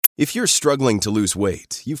If you're struggling to lose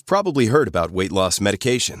weight, you've probably heard about weight loss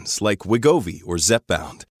medications like Wegovy or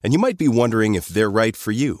Zepbound, and you might be wondering if they're right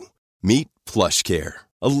for you. Meet PlushCare,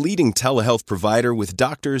 a leading telehealth provider with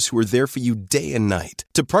doctors who are there for you day and night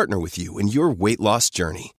to partner with you in your weight loss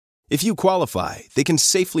journey. If you qualify, they can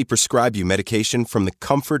safely prescribe you medication from the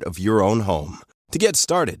comfort of your own home. To get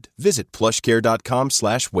started, visit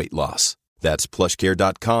plushcare.com/weightloss. That's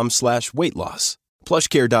plushcare.com/weightloss.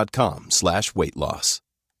 plushcare.com/weightloss.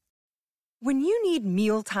 When you need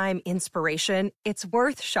mealtime inspiration, it's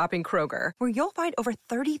worth shopping Kroger, where you'll find over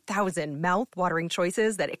 30,000 mouth-watering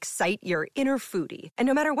choices that excite your inner foodie. And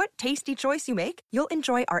no matter what tasty choice you make, you'll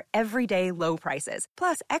enjoy our everyday low prices,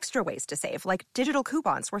 plus extra ways to save, like digital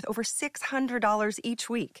coupons worth over $600 each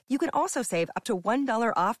week. You can also save up to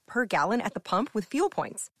 $1 off per gallon at the pump with fuel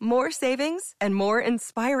points. More savings and more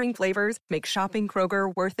inspiring flavors make shopping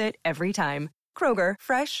Kroger worth it every time. Kroger,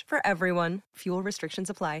 fresh for everyone. Fuel restrictions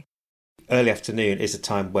apply. Early afternoon is a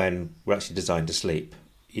time when we're actually designed to sleep.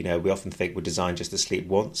 You know, we often think we're designed just to sleep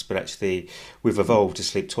once, but actually we've evolved to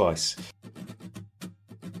sleep twice.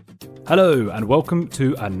 Hello and welcome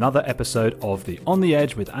to another episode of the On the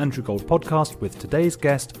Edge with Andrew Gold podcast with today's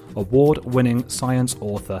guest, award-winning science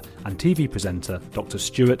author and TV presenter, Dr.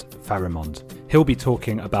 Stuart Farrimond. He'll be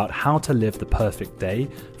talking about how to live the perfect day,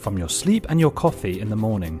 from your sleep and your coffee in the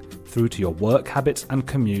morning, through to your work habits and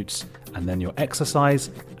commutes, and then your exercise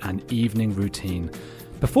and evening routine.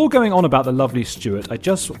 Before going on about the lovely Stuart, I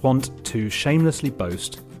just want to shamelessly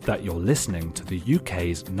boast that you're listening to the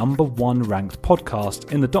UK's #1 ranked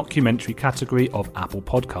podcast in the documentary category of Apple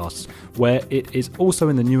Podcasts, where it is also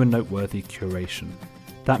in the new and noteworthy curation.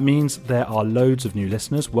 That means there are loads of new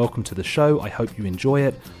listeners. Welcome to the show. I hope you enjoy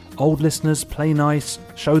it. Old listeners, play nice,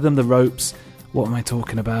 show them the ropes. What am I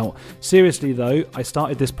talking about? Seriously though, I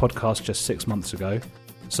started this podcast just 6 months ago.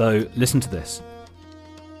 So listen to this.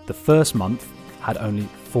 The first month had only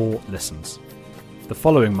 4 listens. The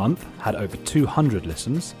following month had over 200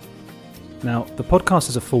 listens. Now, the podcast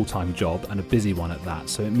is a full-time job and a busy one at that,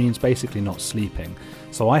 so it means basically not sleeping.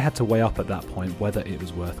 So I had to weigh up at that point whether it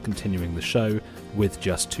was worth continuing the show with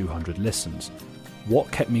just 200 listens.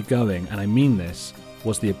 What kept me going, and I mean this,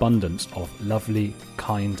 was the abundance of lovely,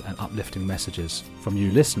 kind and uplifting messages from you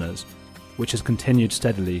listeners, which has continued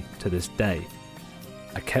steadily to this day.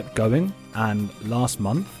 I kept going, and last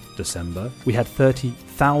month, December, we had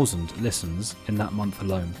 30,000 listens in that month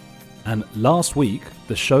alone. And last week,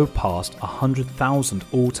 the show passed 100,000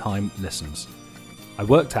 all-time listens. I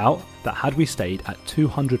worked out that had we stayed at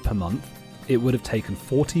 200 per month, it would have taken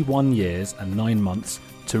 41 years and 9 months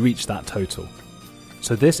to reach that total.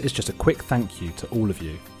 So this is just a quick thank you to all of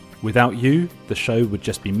you. Without you, the show would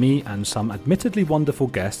just be me and some admittedly wonderful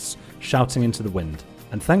guests shouting into the wind.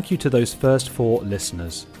 And thank you to those first 4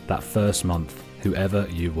 listeners, that first month, whoever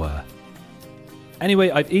you were. Anyway,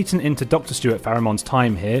 I've eaten into Dr. Stuart Farrimond's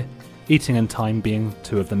time here, eating and time being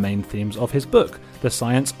 2 of the main themes of his book, The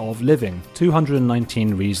Science of Living,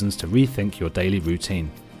 219 Reasons to Rethink Your Daily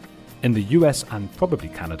Routine. In the US and probably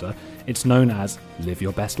Canada, it's known as Live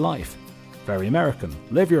Your Best Life. Very American.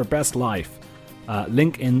 Live your best life.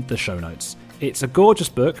 Link in the show notes. It's a gorgeous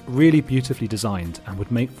book, really beautifully designed, and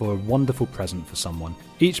would make for a wonderful present for someone.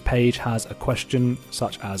 Each page has a question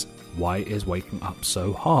such as, why is waking up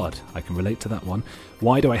so hard? I can relate to that one.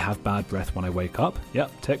 Why do I have bad breath when I wake up?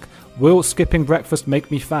 Yep, tick. Will skipping breakfast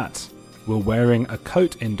make me fat? Will wearing a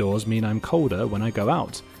coat indoors mean I'm colder when I go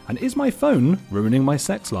out? And is my phone ruining my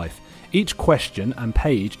sex life? Each question and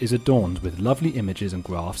page is adorned with lovely images and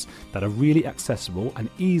graphs that are really accessible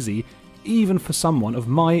and easy even for someone of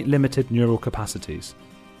my limited neural capacities.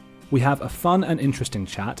 We have a fun and interesting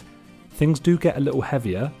chat. Things do get a little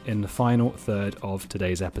heavier in the final third of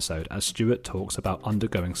today's episode as Stuart talks about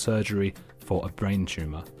undergoing surgery for a brain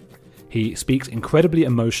tumour. He speaks incredibly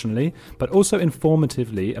emotionally, but also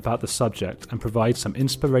informatively about the subject and provides some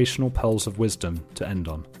inspirational pearls of wisdom to end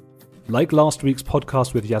on. Like last week's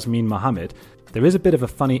podcast with Yasmin Mohammed, there is a bit of a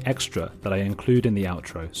funny extra that I include in the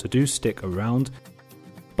outro, so do stick around.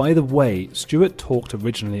 By the way, Stuart talked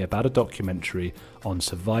originally about a documentary on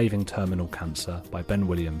surviving terminal cancer by Ben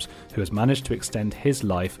Williams, who has managed to extend his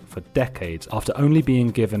life for decades after only being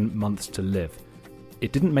given months to live.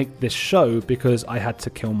 It didn't make this show because I had to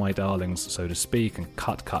kill my darlings, so to speak, and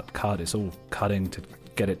cut. It's all cutting to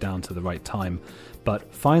get it down to the right time.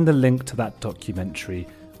 But find the link to that documentary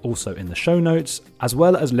also in the show notes, as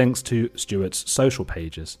well as links to Stuart's social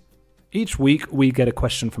pages. Each week we get a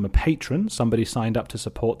question from a patron, somebody signed up to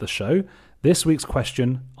support the show. This week's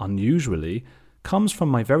question, unusually, comes from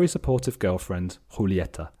my very supportive girlfriend,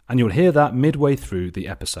 Julieta, and you'll hear that midway through the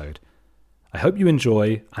episode. I hope you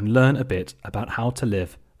enjoy and learn a bit about how to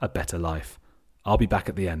live a better life. I'll be back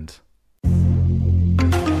at the end.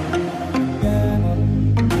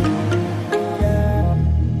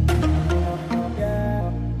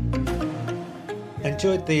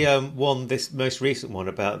 Enjoyed the this most recent one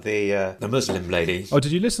about the Muslim lady. Oh,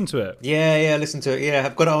 did you listen to it? Yeah, listen to it. Yeah,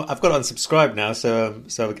 I've got it unsubscribed now, so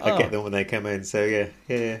I get them when they come in. So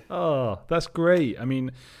yeah. Oh, that's great. I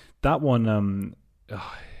mean, that one,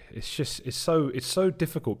 it's so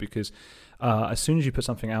difficult because as soon as you put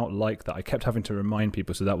something out like that, I kept having to remind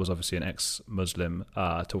people. So that was obviously an ex-Muslim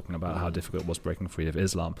talking about how difficult it was breaking free of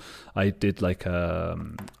Islam. I did I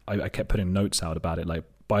kept putting notes out about it, like,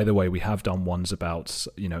 by the way, we have done ones about,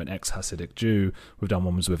 an ex-Hasidic Jew. We've done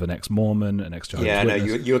ones with an ex-Mormon, an ex-Jehovah's Witness.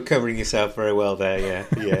 Yeah, no, you were covering yourself very well there. Yeah.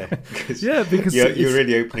 Yeah, because you're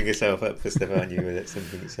really opening yourself up for stuff, aren't you? With it,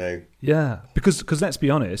 something so. Yeah, because let's be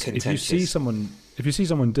honest, if you see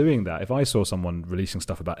someone doing that, if I saw someone releasing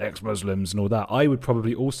stuff about ex-Muslims and all that, I would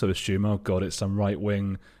probably also assume, oh God, it's some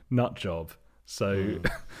right-wing nut job. So.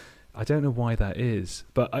 I don't know why that is.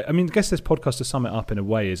 But I mean, I guess this podcast, to sum it up in a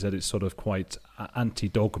way, is that it's sort of quite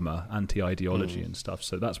anti-dogma, anti-ideology and stuff.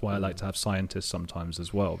 So that's why I like to have scientists sometimes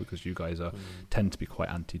as well, because you guys tend to be quite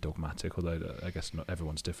anti-dogmatic, although I guess not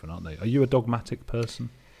everyone's different, aren't they? Are you a dogmatic person?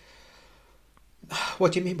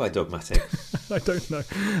 What do you mean by dogmatic? I don't know.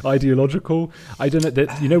 Ideological? I don't know.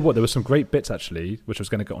 You know what? There were some great bits, actually, which I was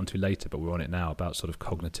going to get onto later, but we're on it now, about sort of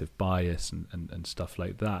cognitive bias and stuff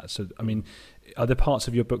like that. So, I mean, are there parts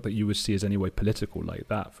of your book that you would see as any way political like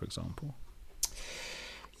that, for example?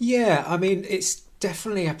 Yeah, I mean, it's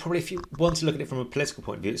definitely, probably, if you want to look at it from a political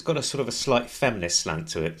point of view, it's got a sort of a slight feminist slant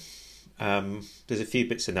to it. There's a few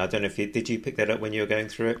bits in there. I don't know did you pick that up when you were going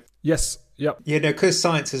through it? Yes. Yep. Yeah, no, because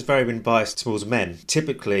science has very been biased towards men.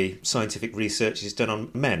 Typically, scientific research is done on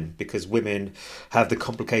men because women have the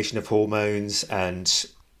complication of hormones and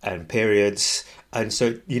periods, and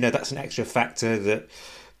so that's an extra factor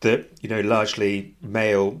that largely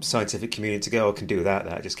male scientific community go, I can do without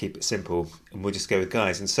that, just keep it simple, and we'll just go with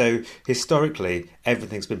guys. And so historically,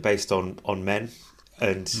 everything's been based on men.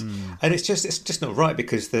 And it's just not right,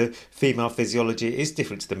 because the female physiology is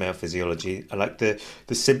different to the male physiology. Like the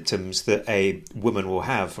symptoms that a woman will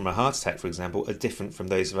have from a heart attack, for example, are different from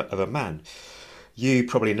those of a man. You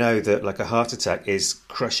probably know that, like, a heart attack is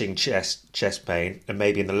crushing chest pain, and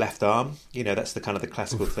maybe in the left arm. That's the kind of the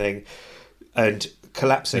classical thing, and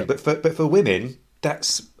collapsing. Yep. But for women,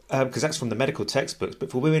 that's because that's from the medical textbooks.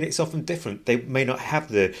 But for women, it's often different. They may not have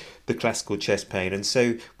the classical chest pain, and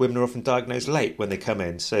so women are often diagnosed late when they come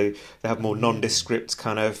in. So they have more nondescript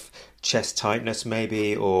kind of chest tightness,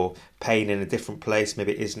 maybe, or pain in a different place.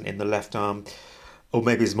 Maybe it isn't in the left arm, or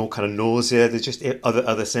maybe it's more kind of nausea. There's just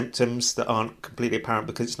other symptoms that aren't completely apparent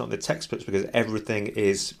because it's not in the textbooks, because everything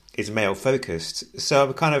is male focused. So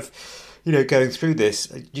I'm kind of, going through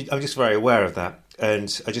this, I'm just very aware of that.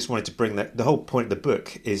 And I just wanted to bring that. The whole point of the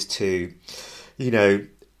book is to,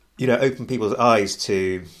 open people's eyes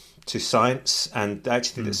to science, and I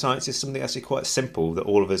actually think that science is something actually quite simple that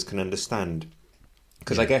all of us can understand.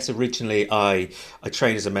 Because I guess originally I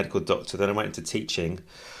trained as a medical doctor, then I went into teaching.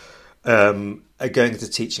 Going into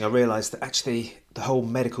teaching, I realised that actually the whole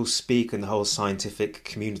medical speak and the whole scientific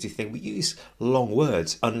community thing, we use long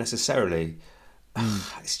words unnecessarily.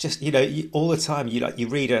 It's just all the time you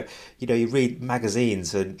read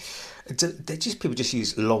magazines, and people just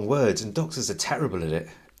use long words, and doctors are terrible at it.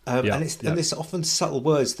 And there's often subtle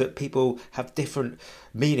words that people have different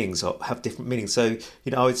meanings. So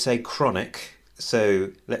I would say chronic. So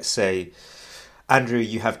let's say, Andrew,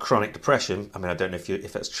 you have chronic depression. I mean, I don't know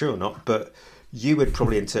if that's true or not, but you would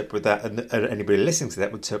probably interpret that, and anybody listening to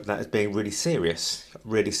that would interpret that as being really serious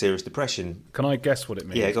depression. Can I guess what it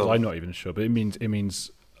means? Yeah, go on. I'm not even sure, but it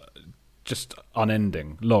means just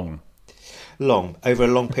unending, long, over a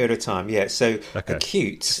long period of time. Yeah, so okay.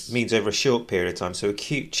 Acute means over a short period of time. So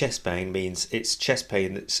acute chest pain means it's chest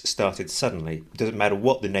pain that's started suddenly. It doesn't matter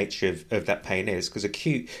what the nature of that pain is, because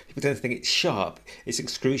acute, people don't think it's sharp, it's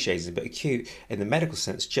excruciating, but acute in the medical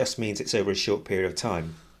sense just means it's over a short period of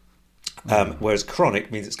time. Whereas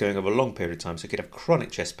chronic means it's going over a long period of time. So you could have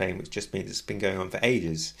chronic chest pain, which just means it's been going on for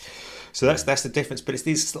ages. So that's the difference. But it's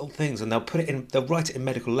these little things, and they'll write it in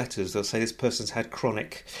medical letters. They'll say this person's had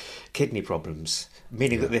chronic kidney problems,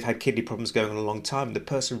 meaning that they've had kidney problems going on a long time. And the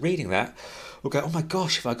person reading that will go, "Oh my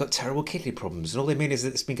gosh, have I got terrible kidney problems?" And all they mean is that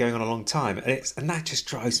it's been going on a long time, and that just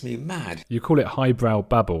drives me mad. You call it highbrow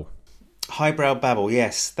babble. Highbrow babble,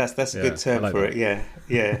 yes, that's a good term for it. Yeah.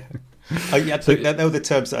 I think they're the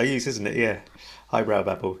terms that I use, isn't it? Yeah. Highbrow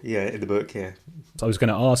babble. Yeah, in the book, yeah. So I was going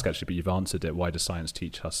to ask, actually, but you've answered it. Why does science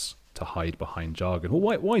teach us to hide behind jargon?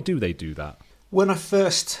 Well, why do they do that? When I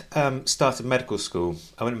first started medical school,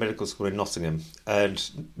 I went to medical school in Nottingham,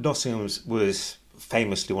 and Nottingham was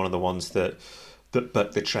famously one of the ones that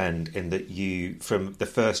bucked the trend, in that you, from the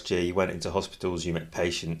first year you went into hospitals, you met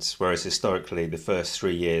patients, whereas historically the first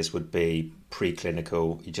 3 years would be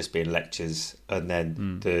preclinical, you'd just be in lectures, and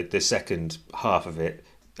then the second half of it,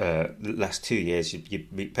 the last 2 years, you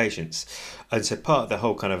meet patients. And so part of the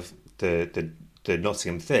whole kind of the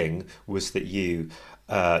Nottingham thing was that you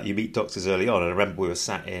meet doctors early on. And I remember we were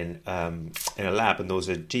sat in a lab, and there was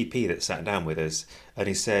a GP that sat down with us, and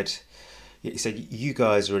he said, you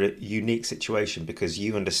guys are in a unique situation because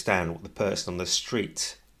you understand what the person on the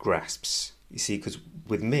street grasps. You see, because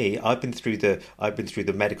with me, I've been through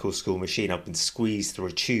the medical school machine. I've been squeezed through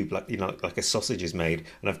a tube like a sausage is made,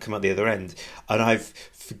 and I've come out the other end, and I've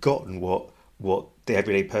forgotten what the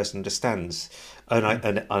everyday person understands.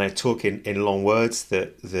 And I talk in long words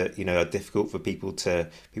that are difficult for people to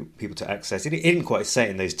access. He didn't quite say it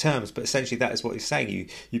in those terms, but essentially that is what he's saying.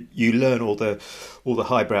 You learn all the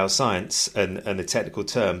highbrow science and the technical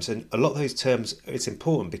terms, and a lot of those terms, it's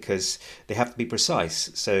important because they have to be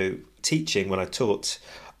precise. So teaching, when I taught,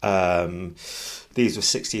 these were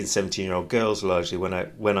 16, 17-year-old girls largely.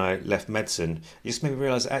 When I left medicine, it just made me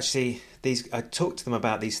realise that actually I talked to them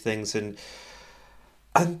about these things and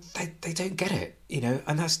they don't get it,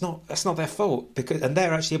 and that's not their fault, and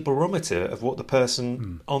they're actually a barometer of what the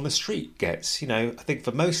person on the street gets. I think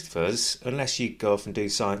for most of us, unless you go off and do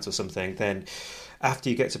science or something, then after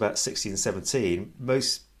you get to about 16, 17,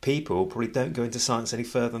 most people probably don't go into science any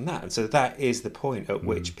further than that. And so that is the point at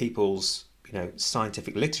which people's,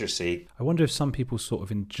 scientific literacy. I wonder if some people sort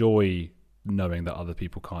of enjoy knowing that other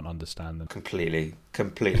people can't understand them. Completely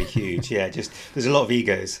huge. Yeah, just there's a lot of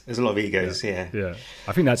egos. Yeah.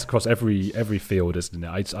 I think that's across every field, isn't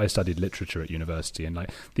it? I studied literature at university, and like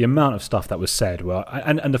the amount of stuff that was said,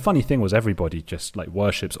 and the funny thing was everybody just like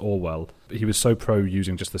worships Orwell. He was so pro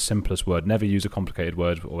using just the simplest word, never use a complicated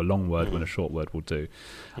word or a long word when a short word will do.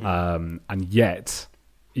 And yet,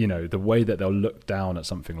 the way that they'll look down at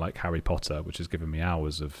something like Harry Potter, which has given me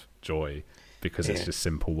hours of joy, because it's just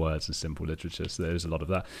simple words and simple literature. So there's a lot of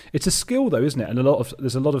that. It's a skill, though, isn't it? And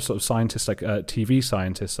there's a lot of sort of scientists, like TV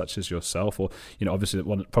scientists, such as yourself, or obviously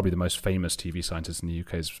probably the most famous TV scientist in the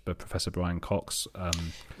UK is Professor Brian Cox.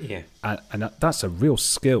 And that's a real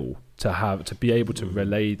skill to be able to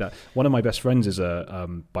relay that. One of my best friends is a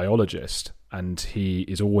biologist, and he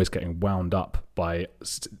is always getting wound up by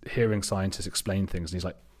hearing scientists explain things, and he's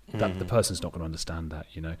like, that the person's not going to understand that,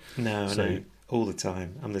 No. All the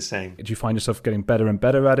time. I'm the same. Do you find yourself getting better and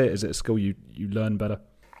better at it? Is it a skill you learn better?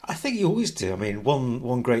 I think you always do. I mean,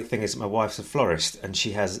 one great thing is that my wife's a florist, and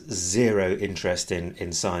she has zero interest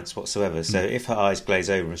in science whatsoever. So if her eyes glaze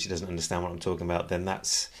over and she doesn't understand what I'm talking about, then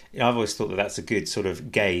that's... I've always thought that that's a good sort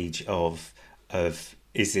of gauge of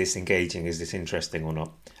is this engaging, is this interesting or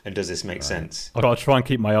not? And does this make sense? I'll try and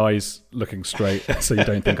keep my eyes looking straight so you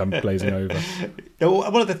don't think I'm glazing over.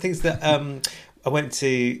 One of the things that I went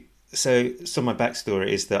to... So some of my backstory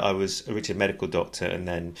is that I was originally a medical doctor, and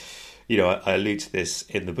then, I allude to this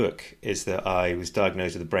in the book, is that I was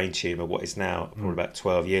diagnosed with a brain tumour, what is now probably about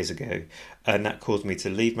 12 years ago. And that caused me to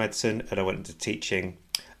leave medicine, and I went into teaching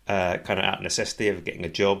kind of out of necessity of getting a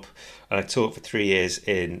job. And I taught for 3 years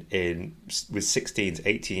with 16 to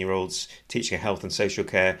 18-year-olds, teaching a health and social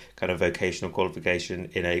care kind of vocational qualification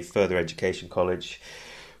in a further education college,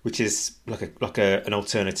 which is like an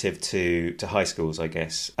alternative to high schools, I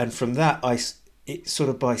guess. And from that, it sort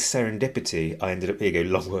of by serendipity, I ended up, here you go,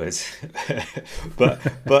 long words, but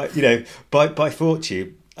by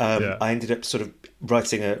fortune, I ended up sort of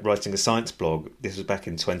writing a science blog. This was back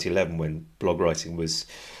in 2011 when blog writing was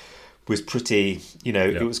pretty,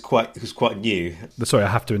 it was quite new. Sorry, I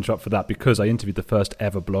have to interrupt for that, because I interviewed the first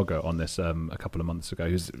ever blogger on this a couple of months ago.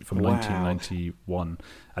 Who's from 1991,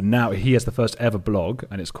 and now he has the first ever blog,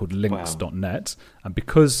 and it's called links.net. And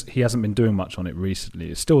because he hasn't been doing much on it recently,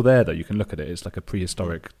 it's still there though. You can look at it. It's like a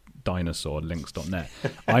prehistoric dinosaur. Links.net.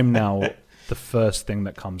 I'm now the first thing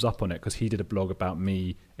that comes up on it, because he did a blog about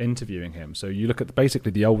me interviewing him. So you look at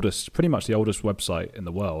basically pretty much the oldest website in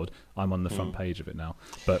the world. I'm on the front page of it now.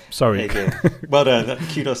 But sorry. There you go. Well done.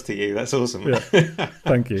 Kudos to you. That's awesome. Yeah.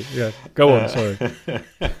 Thank you. Yeah. Go on. Sorry.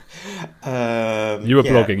 You were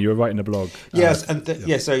blogging. You were writing a blog. Yes,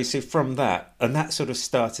 So from that, and that sort of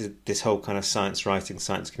started this whole kind of science writing,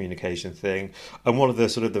 science communication thing. And one of the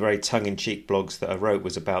sort of the very tongue-in-cheek blogs that I wrote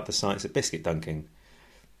was about the science of biscuit dunking.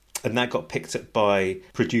 And that got picked up by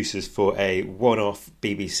producers for a one-off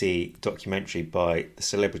BBC documentary by the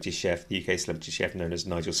celebrity chef, the UK celebrity chef known as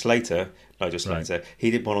Nigel Slater. Right.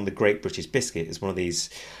 He did one on the Great British Biscuit. It's one of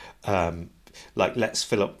these like, let's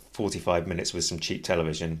fill up 45 minutes with some cheap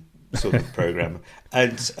television sort of program.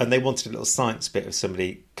 And they wanted a little science bit of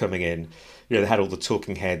somebody coming in. You know, they had all the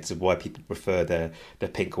talking heads of why people prefer their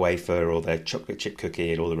pink wafer or their chocolate chip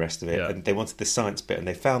cookie and all the rest of it. Yeah. And they wanted the science bit, and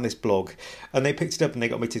they found this blog and they picked it up and they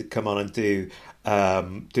got me to come on and do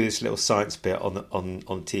this little science bit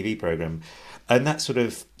on TV program. And that sort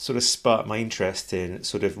of sparked my interest in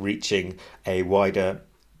sort of reaching a wider,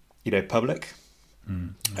 you know, public.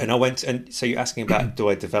 Mm-hmm. And I went, and so you're asking about do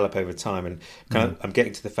I develop over time, and kind of, I'm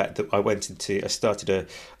getting to the fact that I started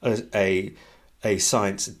a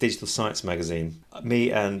digital science magazine.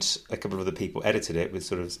 Me and a couple of other people edited it with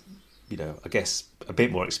sort of, you know, I guess a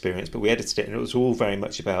bit more experience, but we edited it, and it was all very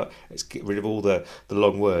much about let's get rid of all the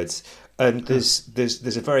long words. And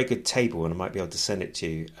there's a very good table, and I might be able to send it to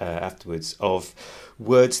you afterwards, of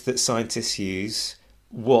words that scientists use,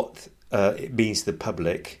 what it means to the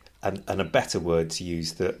public, and a better word to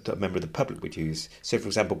use that a member of the public would use. So, for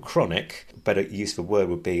example, chronic, better use for word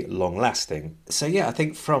would be long-lasting. So, yeah, I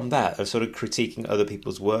think from that, of sort of critiquing other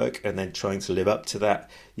people's work and then trying to live up to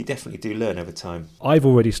that, you definitely do learn over time. I've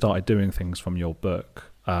already started doing things from your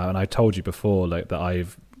book, and I told you before, like, that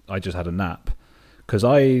I just had a nap, because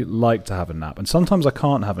I like to have a nap, and sometimes I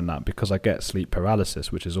can't have a nap because I get sleep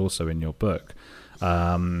paralysis, which is also in your book,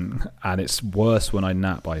 and it's worse when I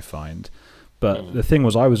nap, I find. But the thing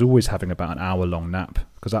was, I was always having about an hour-long nap,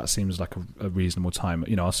 because that seems like a reasonable time.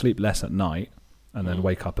 You know, I'll sleep less at night and then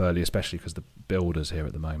wake up early, especially because the builder's here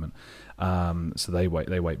at the moment. So they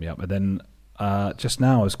wake me up. And then just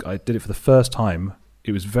now, I did it for the first time.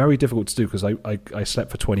 It was very difficult to do because I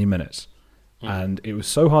slept for 20 minutes. And it was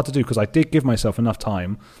so hard to do because I did give myself enough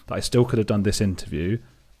time that I still could have done this interview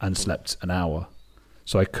and slept an hour.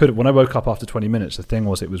 So I could, when I woke up after 20 minutes, the thing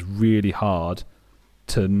was, it was really hard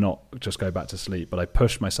to not just go back to sleep, but I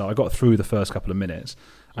pushed myself. I got through the first couple of minutes,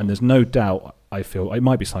 and there's no doubt I feel, it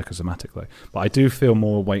might be psychosomatic though, but I do feel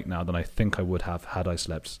more awake now than I think I would have had I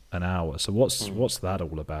slept an hour. So what's that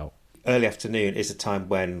all about? Early afternoon is a time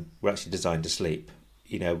when we're actually designed to sleep.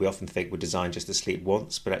 You know, we often think we're designed just to sleep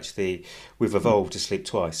once, but actually we've evolved to sleep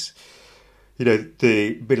twice. You know,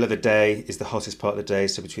 the middle of the day is the hottest part of the day,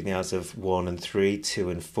 so between the hours of 1 and 3, 2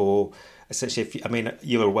 and 4. Essentially,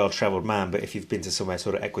 you're a well-travelled man, but if you've been to somewhere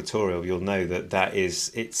sort of equatorial, you'll know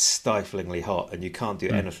it's stiflingly hot and you can't do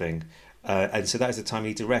anything. And so that is the time you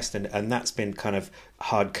need to rest, and that's been kind of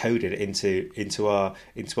hard-coded into our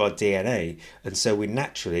DNA. And so we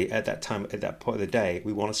naturally, at that point of the day,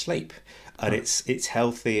 we want to sleep. And it's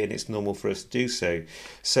healthy and it's normal for us to do so.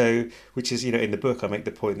 So, which is, you know, in the book I make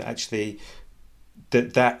the point that actually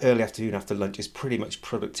that early afternoon after lunch is pretty much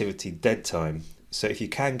productivity dead time. So if you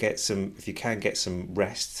can get some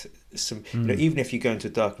rest, you know, even if you go into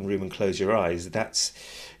a darkened room and close your eyes, that's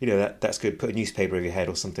good. Put a newspaper over your head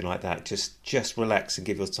or something like that. Just relax and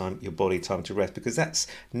give your body time to rest, because that's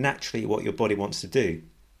naturally what your body wants to do.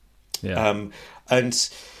 Yeah.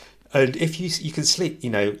 And if you can sleep, you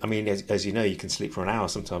know, I mean, as you know, you can sleep for an hour.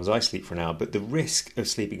 Sometimes I sleep for an hour, but the risk of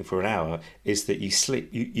sleeping for an hour is that you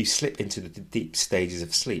slip into the deep stages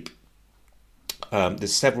of sleep.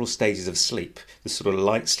 There's several stages of sleep. There's sort of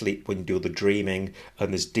light sleep when you do all the dreaming,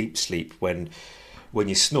 and there's deep sleep when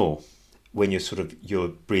you snore, when your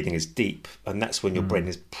breathing is deep, and that's when your brain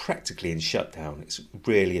is practically in shutdown. It's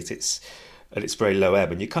really at its very low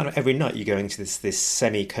ebb, and you kind of every night you go into this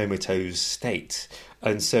semi-comatose state.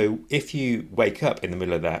 And so if you wake up in the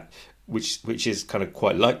middle of that, which is kind of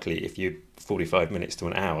quite likely if you're 45 minutes to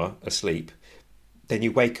an hour asleep, then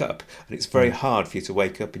you wake up, and it's very hard for you to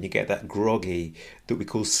wake up, and you get that groggy, that we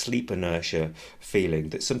call sleep inertia feeling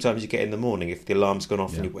that sometimes you get in the morning if the alarm's gone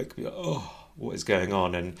off and you wake up, you're like, oh, what is going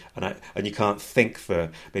on? And you can't think for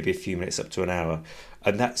maybe a few minutes up to an hour.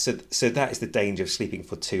 And so that is the danger of sleeping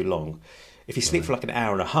for too long. If you sleep for like an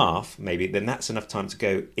hour and a half, maybe, then that's enough time to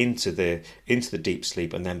go into the deep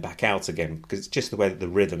sleep and then back out again, because it's just the way that the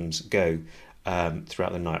rhythms go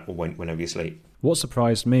throughout the night or whenever you sleep. What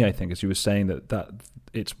surprised me, I think, is you were saying that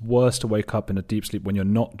it's worse to wake up in a deep sleep when you're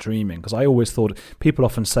not dreaming. Because I always thought, people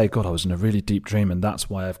often say, God, I was in a really deep dream and that's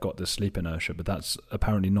why I've got this sleep inertia. But that's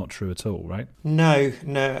apparently not true at all, right? No.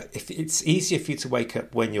 If it's easier for you to wake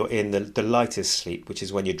up when you're in the lightest sleep, which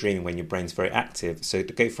is when you're dreaming, when your brain's very active. So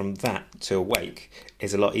to go from that to awake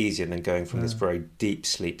is a lot easier than going from this very deep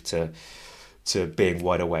sleep to being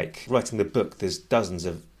wide awake. Writing the book, there's dozens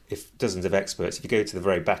of experts. If you go to the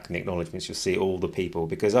very back in the acknowledgements, you'll see all the people,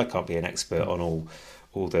 because I can't be an expert on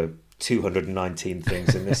all the 219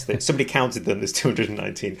 things in this thing. Somebody counted them, there's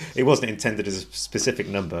 219. It wasn't intended as a specific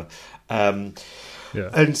number. And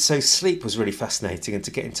so sleep was really fascinating, and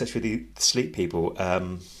to get in touch with the sleep people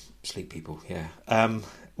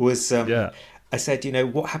was I said,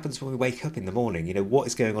 what happens when we wake up in the morning? What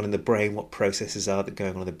is going on in the brain? What processes are that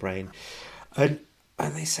going on in the brain? And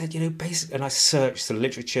they said, basically, and I searched the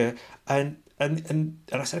literature and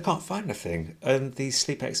I said, I can't find anything. And these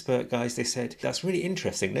sleep expert guys, they said, that's really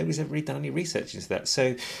interesting. Nobody's ever really done any research into that.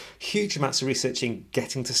 So huge amounts of research in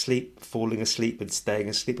getting to sleep, falling asleep and staying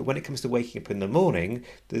asleep. But when it comes to waking up in the morning,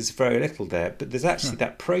 there's very little there. But there's actually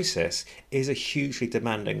that process is a hugely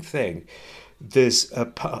demanding thing. There's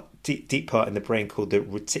a deep part in the brain called the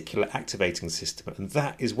reticular activating system, and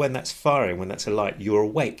that is when that's firing, when that's alight, you're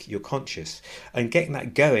awake, you're conscious, and getting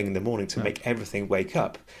that going in the morning to make everything wake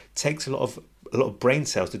up takes a lot of brain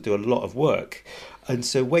cells to do a lot of work. And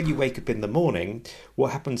so when you wake up in the morning,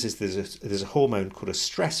 what happens is there's a hormone called a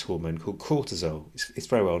stress hormone called cortisol. It's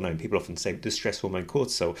very well known. People often say the stress hormone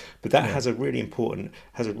cortisol, but that has a really important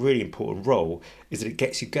role. Is that it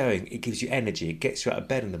gets you going, it gives you energy, it gets you out of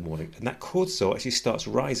bed in the morning, and that cortisol actually starts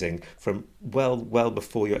rising from well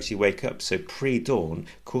before you actually wake up. So pre-dawn,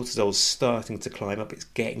 cortisol's starting to climb up. It's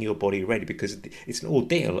getting your body ready because it's an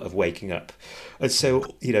ordeal of waking up. And so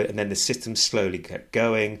and then the systems slowly get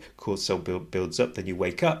going. Cortisol builds up. Then you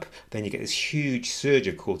wake up, then you get this huge surge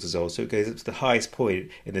of cortisol, so it goes up to the highest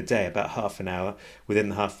point in the day, about half an hour, within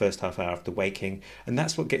the first half hour after waking, and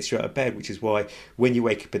that's what gets you out of bed, which is why when you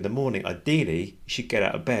wake up in the morning, ideally, you should get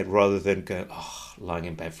out of bed rather than go, lying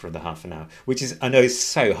in bed for another half an hour, which is, I know it's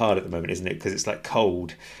so hard at the moment, isn't it, because it's like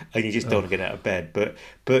cold, and you just don't want to get out of bed, but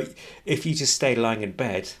if you just stay lying in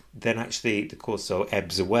bed, then actually the cortisol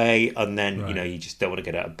ebbs away, and then you just don't want to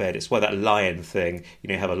get out of bed. It's why that lion thing,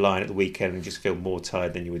 you have a lion at the weekend and you just feel more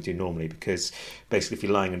tired than you would do normally, because basically if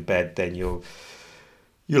you're lying in bed, then you're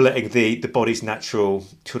letting the body's natural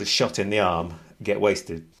sort of shot in the arm get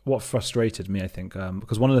wasted. What frustrated me, I think,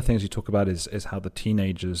 because one of the things you talk about is how the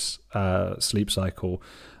teenagers' sleep cycle.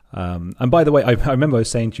 And by the way, I remember I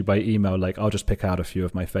was saying to you by email, like, I'll just pick out a few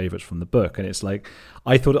of my favorites from the book. And it's like,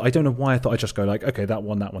 I don't know why I thought I'd just go like, okay, that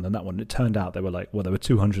one, and that one. And it turned out there were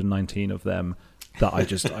 219 of them that I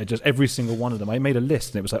just every single one of them, I made a list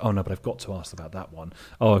and it was like, oh no, but I've got to ask about that one.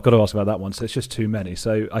 Oh, I've got to ask about that one. So it's just too many.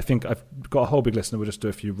 So I think I've got a whole big list and we'll just do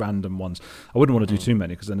a few random ones. I wouldn't want to do too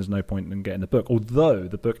many because then there's no point in getting the book, although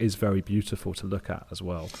the book is very beautiful to look at as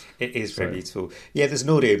well. It is very beautiful. Yeah, there's an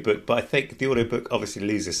audio book, but I think the audio book obviously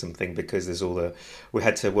loses something because there's we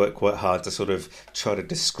had to work quite hard to sort of try to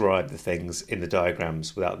describe the things in the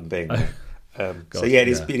diagrams without them being there. It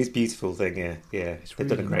is a beautiful thing. Yeah. They've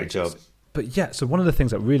done a great job. But yeah, so one of the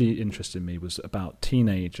things that really interested me was about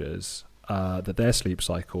teenagers, that their sleep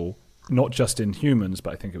cycle, not just in humans,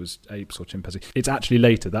 but I think it was apes or chimpanzees. It's actually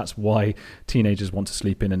later. That's why teenagers want to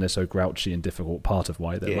sleep in and they're so grouchy and difficult, part of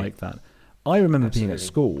why they're like that. I remember being at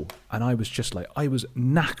school and I was just like, I was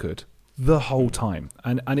knackered the whole time.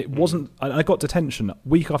 And it wasn't, I got detention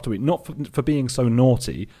week after week, not for being so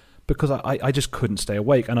naughty, because I just couldn't stay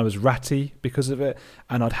awake and I was ratty because of it,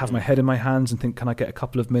 and I'd have my head in my hands and think, can I get a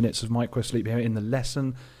couple of minutes of micro sleep here in the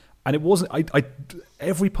lesson? And it wasn't,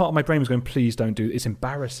 every part of my brain was going, please don't do it. It's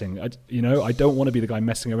embarrassing. I don't want to be the guy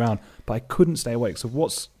messing around, but I couldn't stay awake. So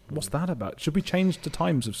what's that about? Should we change the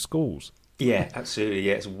times of schools? Yeah, absolutely.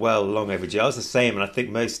 Yeah, it's long overdue. I was the same, and I think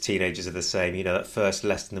most teenagers are the same. That first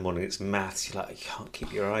lesson in the morning, it's maths. You're like, you can't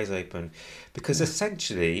keep your eyes open because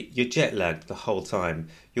essentially you're jet lagged the whole time.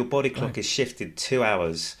 Your body clock is shifted 2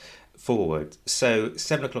 hours forward. So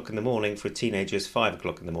 7 o'clock in the morning for a teenager is 5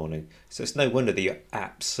 o'clock in the morning. So it's no wonder that you're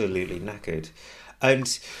absolutely knackered.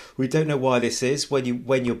 And we don't know why this is. When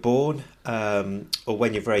you're born or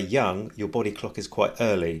when you're very young, your body clock is quite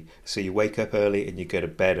early. So you wake up early and you go to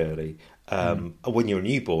bed early. When you're a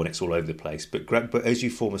newborn, it's all over the place. But as you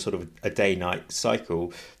form a sort of a day-night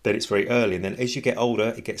cycle, then it's very early. And then as you get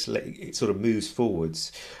older, it sort of moves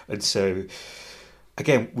forwards. And so,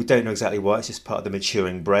 again, we don't know exactly why. It's just part of the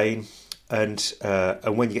maturing brain. And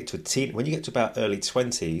when you get to about early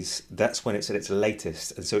 20s, that's when it's at its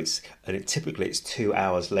latest, and so typically it's 2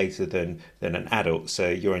 hours later than an adult. So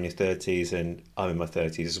you're in your 30s, and I'm in my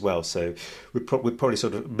 30s as well. So we're probably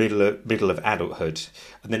sort of middle of adulthood,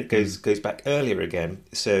 and then it goes back earlier again.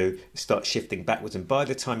 So it starts shifting backwards, and by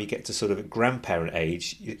the time you get to sort of grandparent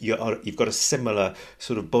age, you've got a similar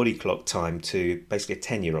sort of body clock time to basically a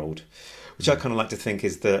 10-year-old, which I kind of like to think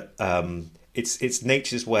is that. It's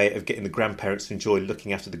nature's way of getting the grandparents to enjoy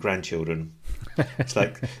looking after the grandchildren. It's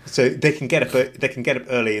like, so they can get up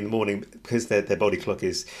early in the morning because their body clock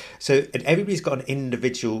is so, and everybody's got an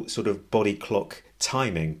individual sort of body clock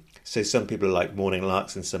timing. So some people are like morning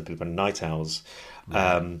larks and some people are night owls.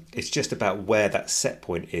 It's just about where that set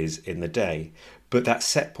point is in the day. but that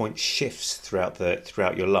set point shifts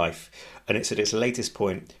throughout your life, and it's at its latest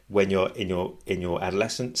point when you're in your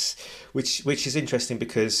adolescence, which is interesting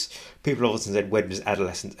because people often said, when does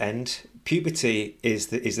adolescence end? Puberty is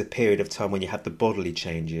the period of time when you have the bodily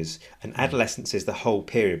changes, and adolescence is the whole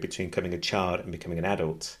period between becoming a child and becoming an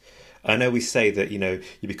adult. I know we say that, you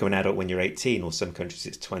become an adult when you're 18, or some countries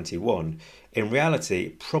it's 21. In reality,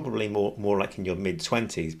 probably more like in your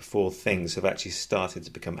mid-20s before things have actually started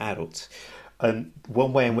to become adult. And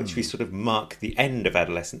one way in which we sort of mark the end of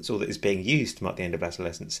adolescence, or that is being used to mark the end of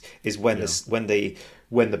adolescence, is when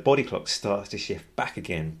the body clock starts to shift back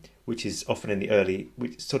again, which is often in the early,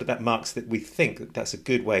 which sort of that marks that we think that's a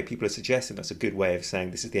good way. People are suggesting that's a good way of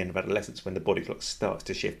saying this is the end of adolescence, when the body clock starts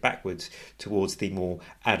to shift backwards towards the more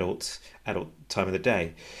adult time of the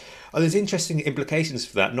day. And there's interesting implications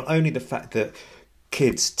for that. Not only the fact that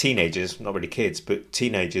teenagers, not really kids, but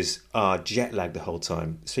teenagers are jet lagged the whole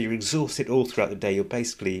time. So you're exhausted all throughout the day. You're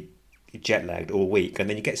basically jet lagged all week. And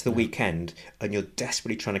then you get to the weekend and you're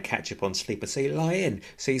desperately trying to catch up on sleep. And so you lie in.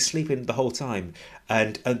 So you're sleeping the whole time.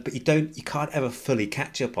 But you can't ever fully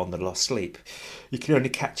catch up on the lost sleep. You can only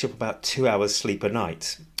catch up about 2 hours sleep a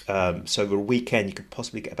night. So over a weekend, you could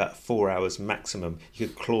possibly get about 4 hours maximum. You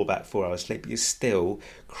could claw back 4 hours sleep, but you're still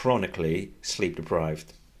chronically sleep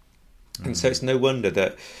deprived. And so it's no wonder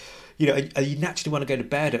that, you naturally want to go to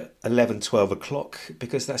bed at 11, 12 o'clock,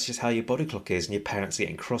 because that's just how your body clock is. And your parents are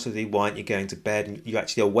getting cross with you. Why aren't you going to bed? And you're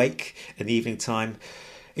actually awake in the evening time.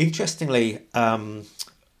 Interestingly,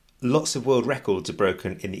 lots of world records are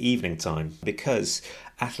broken in the evening time because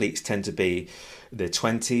athletes tend to be their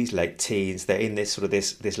 20s, late teens. They're in this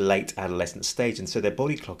late adolescent stage, and so their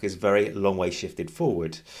body clock is very long way shifted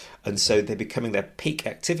forward, and so they're becoming their peak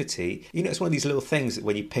activity. It's one of these little things that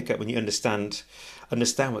when you pick up, when you understand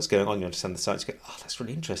what's going on, you understand the science. You go, oh, that's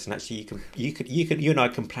really interesting. Actually, you and I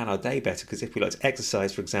can plan our day better, because if we like to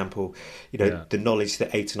exercise, for example, the knowledge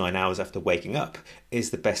that 8 to 9 hours after waking up is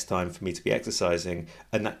the best time for me to be exercising,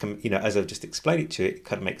 and that can, as I've just explained it to you, it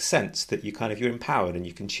kind of makes sense that you're empowered and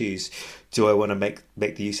you can choose, do I want to make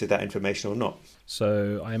the use of that information or not?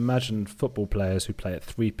 So I imagine football players who play at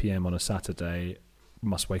 3 p.m. on a Saturday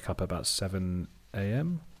must wake up about 7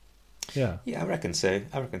 a.m. Yeah, I reckon so.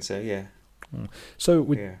 Yeah. So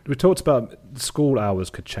we talked about school hours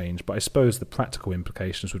could change, but I suppose the practical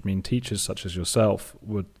implications would mean teachers such as yourself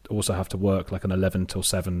would also have to work like an 11 till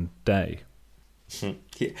 7 day.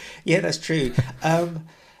 Yeah, that's true.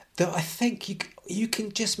 Though I think you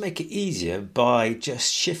can just make it easier by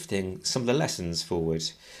just shifting some of the lessons forward.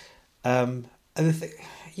 And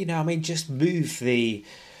just move the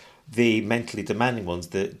mentally demanding ones,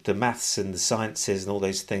 the maths and the sciences and all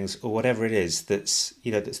those things, or whatever it is that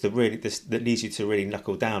leads you to really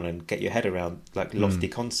knuckle down and get your head around like lofty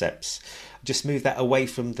concepts. Just move that away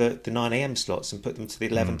from the 9 a.m. slots and put them to the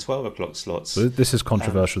 11, 12 o'clock slots. So this is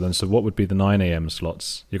controversial then. So what would be the 9 a.m.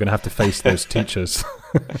 slots? You're going to have to face those teachers.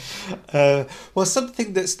 Well,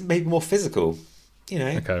 something that's maybe more physical,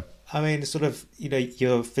 Okay. I mean, sort of,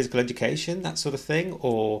 your physical education, that sort of thing,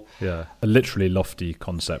 or... Yeah, a literally lofty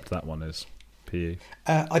concept, that one is, PE.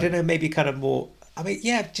 I don't know, maybe kind of more... I mean,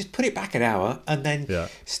 yeah, just put it back an hour and then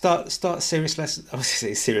start serious lessons. I was going to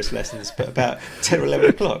say serious lessons, but about 10 or 11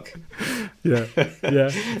 o'clock. Yeah,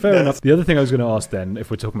 fair enough. The other thing I was going to ask then, if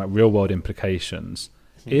we're talking about real-world implications...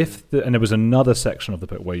 and there was another section of the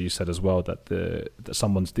book where you said as well that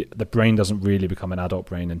the brain doesn't really become an adult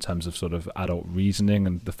brain in terms of sort of adult reasoning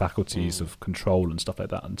and the faculties of control and stuff like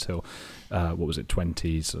that until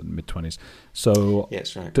 20s or mid-20s. So yeah,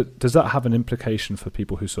 that's right. Does that have an implication for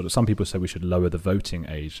people who some people say we should lower the voting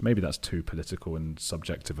age? Maybe that's too political and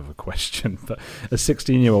subjective of a question, but a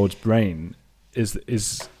 16-year-old's brain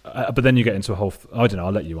is but then you get into a whole I don't know,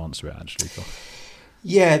 I'll let you answer it actually.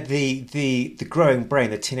 Yeah, the growing brain,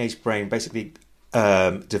 the teenage brain, basically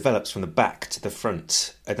develops from the back to the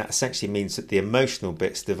front, and that essentially means that the emotional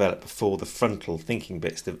bits develop before the frontal thinking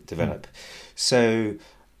bits develop. So,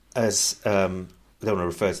 as I don't want to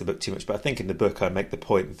refer to the book too much, but I think in the book I make the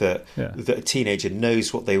point that a teenager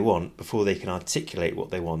knows what they want before they can articulate what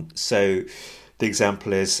they want. So, the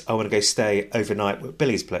example is, I want to go stay overnight at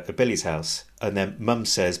Billy's house, and then Mum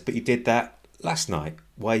says, "But you did that last night.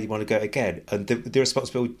 Why do you want to go again?" And the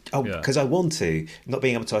responsibility, because I want to, not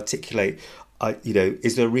being able to articulate,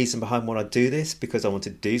 is there a reason behind why I do this? Because I want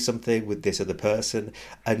to do something with this other person.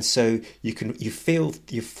 And so you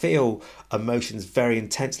feel emotions very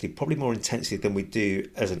intensely, probably more intensely than we do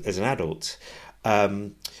as an adult.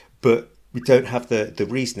 But we don't have the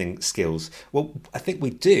reasoning skills. Well, I think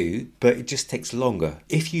we do, but it just takes longer.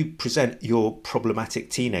 If you present your problematic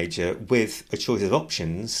teenager with a choice of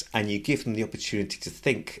options and you give them the opportunity to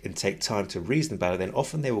think and take time to reason about it, then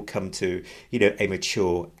often they will come to, a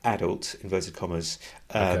mature adult, inverted commas,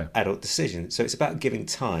 adult decision. So it's about giving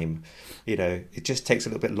time. It just takes a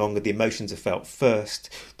little bit longer. The emotions are felt first.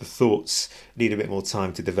 The thoughts need a bit more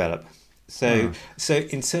time to develop. So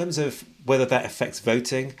in terms of whether that affects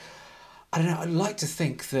voting, I don't know. I'd like to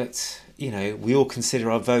think that, we all consider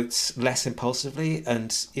our votes less impulsively, and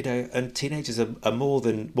teenagers are more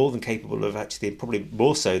than capable of actually, probably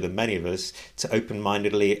more so than many of us, to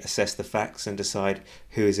open-mindedly assess the facts and decide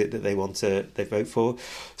who is it that they vote for.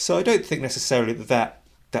 So I don't think necessarily that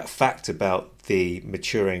fact about the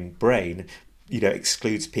maturing brain,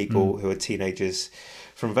 excludes people who are teenagers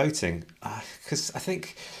from voting, because I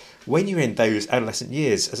think when you're in those adolescent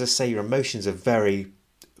years, as I say, your emotions are very,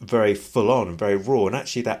 very full on and very raw, and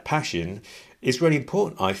actually that passion is really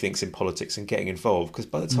important, I think, in politics and getting involved, because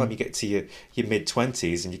by the time you get to your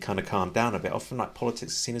mid-20s and you kind of calm down a bit, often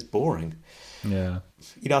politics is seen as boring. Yeah.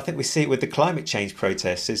 I think we see it with the climate change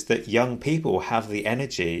protests, is that young people have the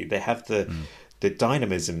energy, they have the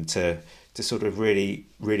dynamism to sort of really,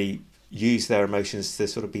 really use their emotions to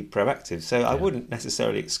sort of be proactive. So I wouldn't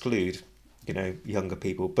necessarily exclude younger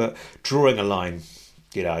people, but drawing a line,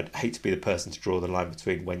 I'd hate to be the person to draw the line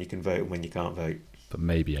between when you can vote and when you can't vote. But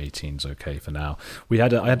maybe 18's okay for now. I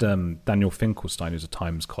had Daniel Finkelstein, who's a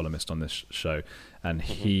Times columnist, on this show, and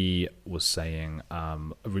he was saying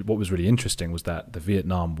what was really interesting was that the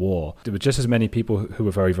Vietnam War, there were just as many people who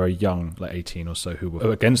were very, very young, like 18 or so, who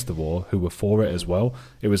were against the war, who were for it as well.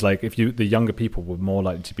 It was like the younger people were more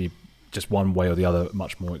likely to be just one way or the other,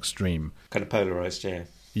 much more extreme. Kind of polarised, yeah.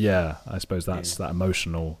 Yeah, I suppose that's that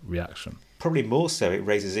emotional reaction. Probably more so, it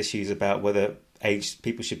raises issues about whether age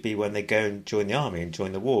people should be when they go and join the army and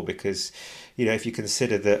join the war, because if you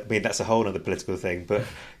consider that, that's a whole other political thing, but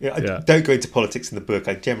I don't go into politics in the book.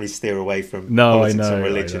 I generally steer away from politics and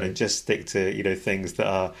religion and just stick to things that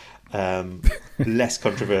are less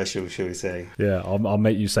controversial, shall we say. Yeah, I'll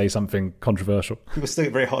make you say something controversial. People still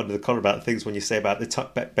get very hot under the collar about things when you say about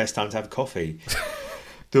the best time to have coffee.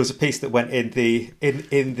 There was a piece that went in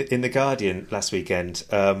the Guardian last weekend.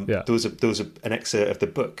 There was an excerpt of the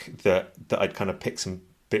book that I'd kind of picked some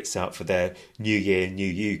bits out for their New Year, New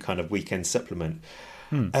You kind of weekend supplement,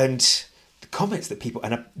 and the comments that people,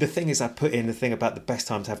 and the thing is, I put in the thing about the best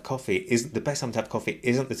time to have coffee isn't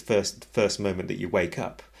the first moment that you wake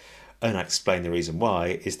up, and I explain the reason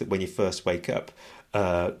why is that when you first wake up,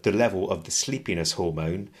 the level of the sleepiness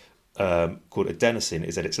hormone called adenosine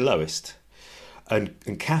is at its lowest.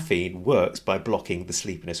 And caffeine works by blocking the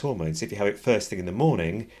sleepiness hormones. If you have it first thing in the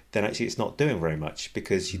morning, then actually it's not doing very much,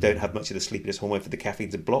 because you don't have much of the sleepiness hormone for the caffeine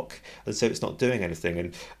to block, and so it's not doing anything,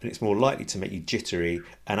 and it's more likely to make you jittery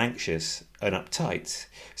and anxious and uptight.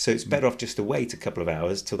 So it's better off just to wait a couple of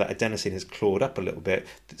hours till that adenosine has clawed up a little bit,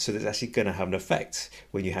 so that's actually going to have an effect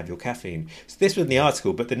when you have your caffeine. So this was in the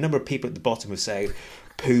article, but the number of people at the bottom were saying,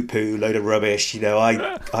 poo-poo, load of rubbish,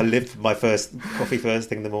 I lived my first coffee first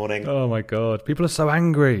thing in the morning. Oh my God, people are so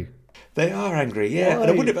angry. They are angry, yeah. Why?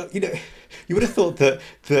 And I wonder about, you would have thought that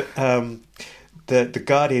the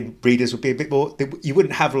Guardian readers would be a bit more, you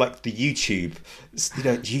wouldn't have like the YouTube,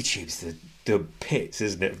 YouTube's the pits,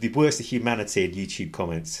 isn't it? The worst of humanity in YouTube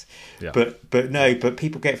comments. Yeah. But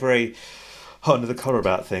people get very hot under the collar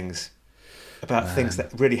about things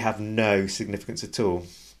that really have no significance at all.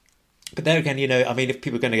 But there again, if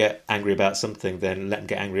people are going to get angry about something, then let them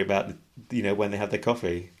get angry about, when they have their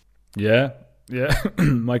coffee. Yeah.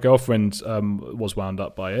 My girlfriend was wound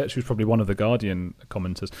up by it. She was probably one of the Guardian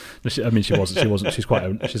commenters. She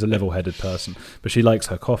wasn't. She's a level-headed person, but she likes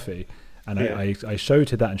her coffee. And I showed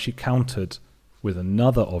her that, and she countered with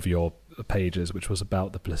another of your pages, which was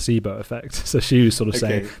about the placebo effect. So she was sort of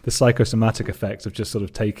saying the psychosomatic effect of just sort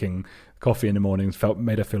of taking coffee in the morning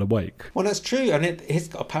made her feel awake. Well, that's true, and it's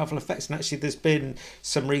got a powerful effect. And actually, there's been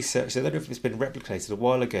some research, I don't know if it's been replicated a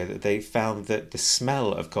while ago, that they found that the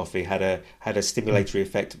smell of coffee had a stimulatory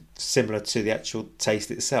effect similar to the actual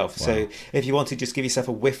taste itself. Wow. So if you want to just give yourself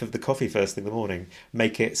a whiff of the coffee first thing in the morning,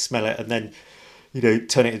 make it, smell it, and then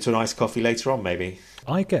turn it into an iced coffee later on, maybe.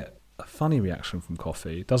 I get a funny reaction from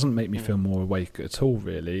coffee. It doesn't make me feel more awake at all,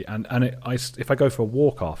 really. And if I go for a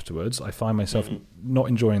walk afterwards, I find myself not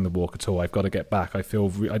enjoying the walk at all. I've got to get back. I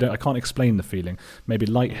feel I can't explain the feeling. Maybe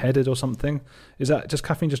lightheaded or something. Is that just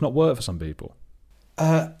caffeine just not work for some people?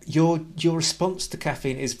 Your response to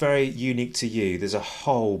caffeine is very unique to you. There's a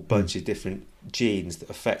whole bunch of different genes that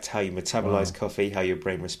affect how you metabolize coffee, how your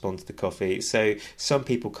brain responds to coffee. So some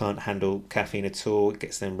people can't handle caffeine at all. It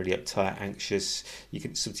gets them really uptight, anxious. You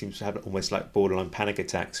can sometimes have almost like borderline panic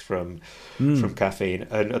attacks from caffeine.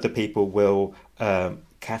 And other people will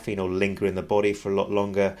caffeine will linger in the body for a lot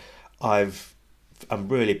longer. I'm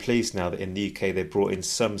really pleased now that in the UK they brought in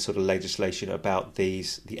some sort of legislation about the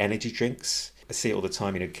energy drinks. I see it all the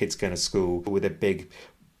time, kids going to school with their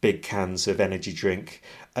big cans of energy drink.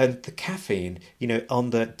 And the caffeine,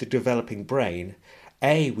 on the developing brain,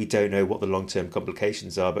 we don't know what the long-term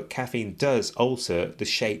complications are, but caffeine does alter the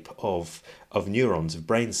shape of neurons, of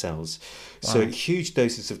brain cells. Wow. So huge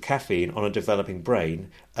doses of caffeine on a developing brain,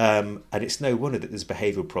 and it's no wonder that there's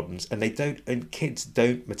behavioural problems. And kids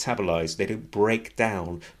don't metabolize, they don't break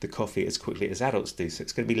down the coffee as quickly as adults do. So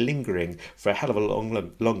it's going to be lingering for a hell of a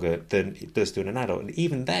lot longer than it does to an adult. And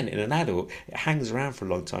even then, in an adult, it hangs around for a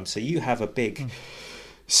long time. So you have a big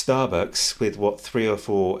Starbucks with 3 or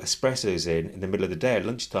 4 espressos in the middle of the day at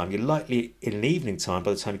lunchtime, you're likely in an evening time,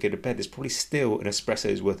 by the time you go to bed, there's probably still an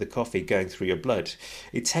espresso's worth of coffee going through your blood.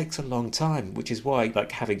 It takes a long time, which is why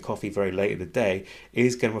having coffee very late in the day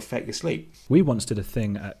is going to affect your sleep. We once did a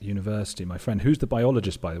thing at university. My friend, who's the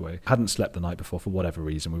biologist, by the way, hadn't slept the night before for whatever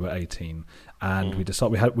reason. We were 18, and we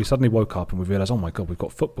suddenly woke up and we realised, oh my God, we've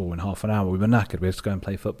got football in half an hour. We were knackered. We have to go and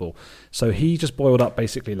play football. So he just boiled up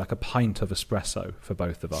basically like a pint of espresso for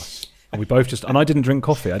both of us. And we both and I didn't drink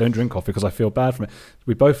coffee. I don't drink coffee because I feel bad from it.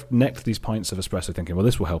 We both necked these pints of espresso thinking, well,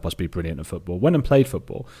 this will help us be brilliant at football. Went and played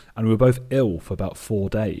football, and we were both ill for about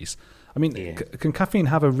 4 days. I mean, can caffeine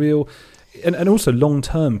have a real... And also long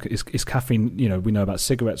term, is caffeine, we know about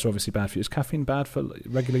cigarettes are obviously bad for you. Is caffeine bad for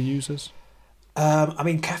regular users?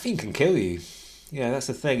 Caffeine can kill you. Yeah, that's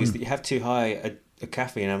the thing, is that you have too high a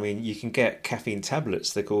caffeine. I mean, you can get caffeine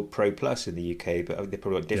tablets. They're called Pro Plus in the UK, but they've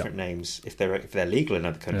probably got different names if they're legal in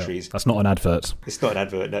other countries. That's not an advert. It's not an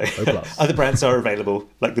advert, no. Pro Plus. Other brands are available,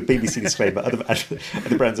 like the BBC disclaimer.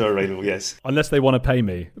 Other brands are available, yes. Unless they want to pay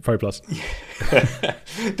me, Pro Plus.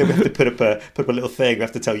 Then we have to put up a little thing. We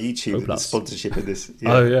have to tell YouTube the sponsorship of this.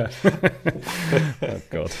 Yeah. Oh, yeah. Oh,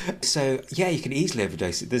 God. So, you can easily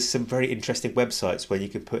overdose it. There's some very interesting websites where you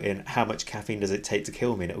can put in how much caffeine does it take to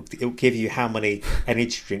kill me, and it'll give you how many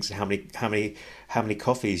energy drinks and how many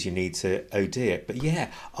coffees you need to OD it. But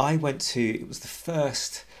I went to, it was the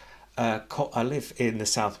first I live in the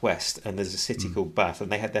southwest, and there's a city called Bath,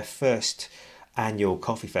 and they had their first annual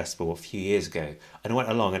coffee festival a few years ago, and I went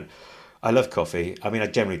along, and I love coffee. I mean, I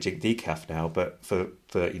generally drink decaf now, but for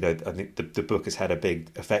I think the book has had a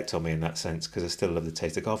big effect on me in that sense, because I still love the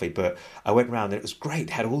taste of coffee. But I went around and it was great. It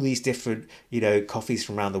had all these different, coffees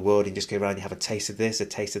from around the world, and you just go around and you have a taste of this, a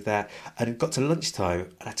taste of that. And it got to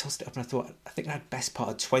lunchtime, and I tossed it up, and I thought, I think I had best part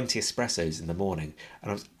of 20 espressos in the morning,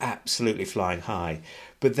 and I was absolutely flying high.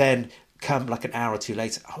 But then, come like an hour or two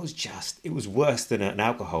later, it was worse than an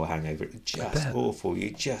alcohol hangover. It was just awful.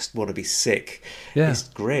 You just want to be sick. Yeah. It's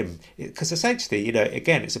grim. Because essentially,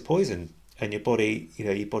 again, it's a poison, and your body,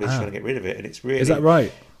 your body's trying to get rid of it, and it's really... Is that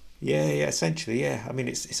right? Yeah, essentially, yeah. I mean,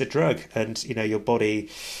 it's a drug, and, your body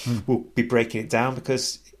will be breaking it down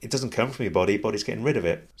because it doesn't come from your body's getting rid of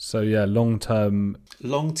it. So, long term,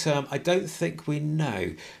 I don't think we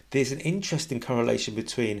know. There's an interesting correlation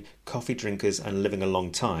between coffee drinkers and living a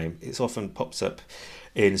long time. It often pops up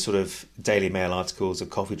in sort of Daily Mail articles of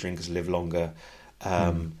coffee drinkers live longer.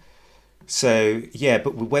 So,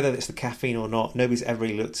 but whether it's the caffeine or not, nobody's ever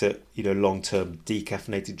really looked at, long-term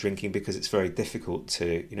decaffeinated drinking, because it's very difficult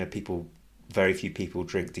to, very few people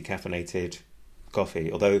drink decaffeinated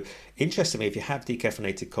coffee. Although, interestingly, if you have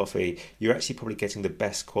decaffeinated coffee, you're actually probably getting the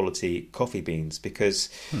best quality coffee beans, because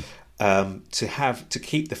to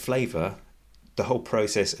keep the flavour, the whole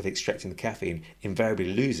process of extracting the caffeine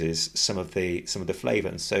invariably loses some of the flavour,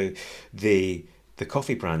 and so the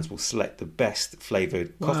coffee brands will select the best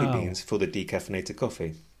flavoured coffee beans for the decaffeinated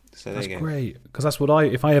coffee. So that's great, because that's what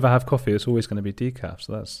if I ever have coffee, it's always going to be decaf.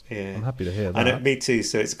 So I'm happy to hear that. I know, me too.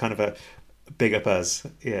 So it's kind of a bigger buzz.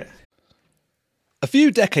 Yeah. A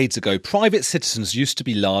few decades ago, private citizens used to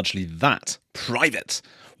be largely that, private.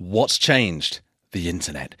 What's changed? The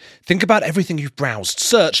internet. Think about everything you've browsed,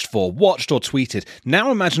 searched for, watched or tweeted.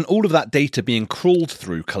 Now imagine all of that data being crawled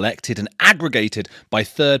through, collected and aggregated by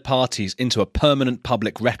third parties into a permanent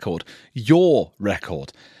public record. Your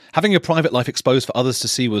record. Having your private life exposed for others to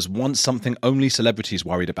see was once something only celebrities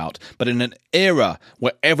worried about. But in an era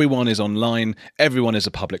where everyone is online, everyone is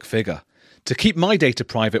a public figure. To keep my data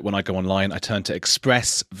private when I go online, I turn to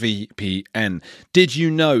ExpressVPN. Did you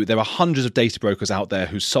know there are hundreds of data brokers out there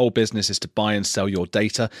whose sole business is to buy and sell your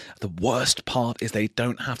data? The worst part is they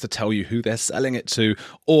don't have to tell you who they're selling it to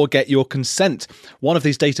or get your consent. One of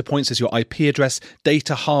these data points is your IP address.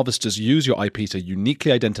 Data harvesters use your IP to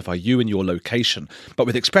uniquely identify you and your location. But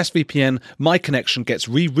with ExpressVPN, my connection gets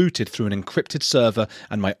rerouted through an encrypted server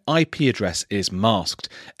and my IP address is masked.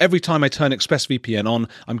 Every time I turn ExpressVPN on,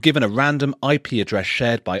 I'm given a random IP address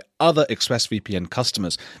shared by other ExpressVPN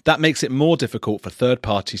customers. That makes it more difficult for third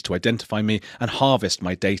parties to identify me and harvest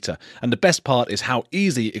my data. And the best part is how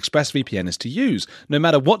easy ExpressVPN is to use. No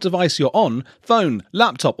matter what device you're on, phone,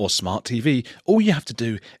 laptop or smart TV, all you have to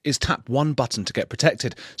do is tap one button to get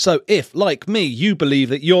protected. So if, like me, you believe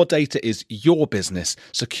that your data is your business,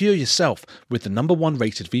 secure yourself with the #1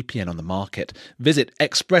 rated VPN on the market. Visit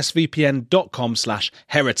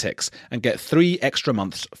expressvpn.com/heretics and get 3 extra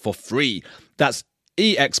months for free. That's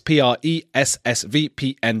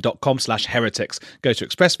expressvpn.com/heretics. Go to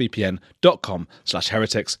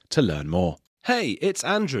expressvpn.com/heretics to learn more. Hey, it's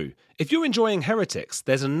Andrew. If you're enjoying Heretics,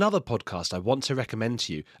 there's another podcast I want to recommend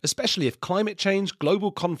to you, especially if climate change,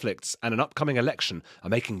 global conflicts, and an upcoming election are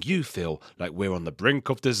making you feel like we're on the brink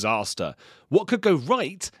of disaster. What Could Go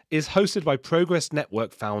Right is hosted by Progress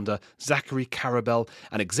Network founder Zachary Karabell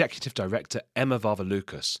and executive director Emma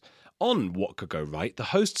Varvaloucas. On What Could Go Right, the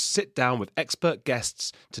hosts sit down with expert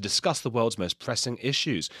guests to discuss the world's most pressing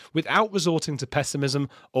issues without resorting to pessimism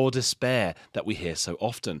or despair that we hear so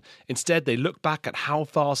often. Instead, they look back at how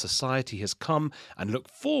far society has come and look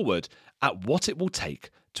forward at what it will take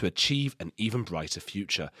to achieve an even brighter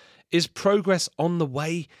future. Is progress on the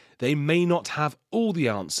way? They may not have all the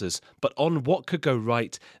answers, but on What Could Go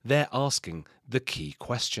Right, they're asking the key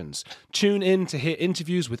questions. Tune in to hear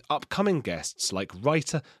interviews with upcoming guests like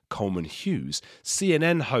writer Coleman Hughes,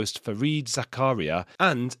 CNN host Fareed Zakaria,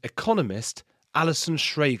 and economist Alison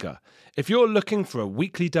Schrager. If you're looking for a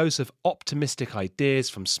weekly dose of optimistic ideas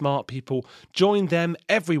from smart people, join them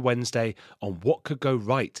every Wednesday on What Could Go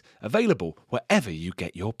Right, available wherever you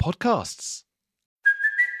get your podcasts.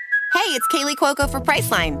 Hey, it's Kaylee Cuoco for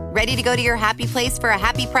Priceline. Ready to go to your happy place for a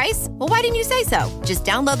happy price? Well, why didn't you say so? Just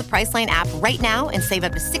download the Priceline app right now and save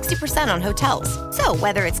up to 60% on hotels. So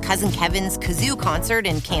whether it's Cousin Kevin's Kazoo Concert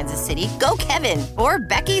in Kansas City, go Kevin, or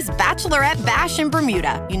Becky's Bachelorette Bash in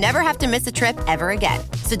Bermuda, you never have to miss a trip ever again.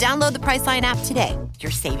 So download the Priceline app today.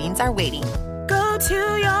 Your savings are waiting. Go to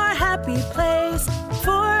your happy place for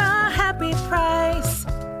a happy price.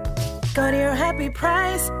 Go to your happy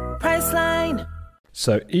price, Priceline.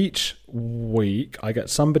 So each week I get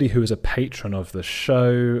somebody who is a patron of the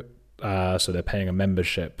show, so they're paying a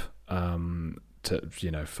membership for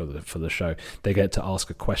the show. They get to ask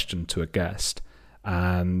a question to a guest,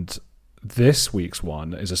 and this week's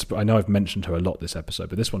one is I know I've mentioned her a lot this episode,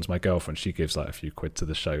 but this one's my girlfriend. She gives like a few quid to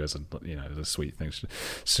the show as a sweet thing,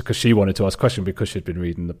 because she wanted to ask a question because she'd been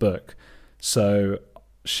reading the book. So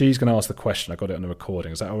she's going to ask the question. I got it on the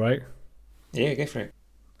recording. Is that all right? Yeah, go for it.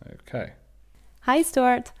 Okay. Hi,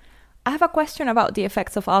 Stuart. I have a question about the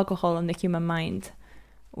effects of alcohol on the human mind.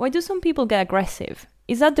 Why do some people get aggressive?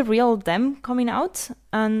 Is that the real them coming out?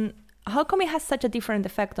 And how come it has such a different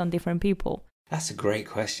effect on different people? That's a great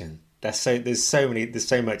question. There's so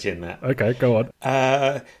much in that. Okay, go on.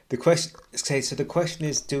 The question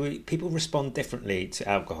is, people respond differently to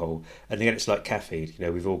alcohol? And again, it's like caffeine.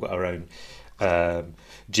 We've all got our own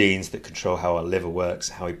genes that control how our liver works,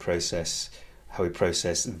 how we process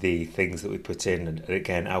the things that we put in. And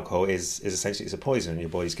again, alcohol is essentially, it's a poison and your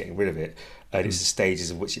body's getting rid of it. And it's the stages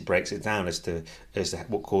of which it breaks it down as to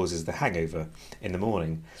what causes the hangover in the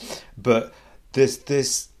morning. But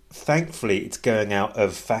there's thankfully it's going out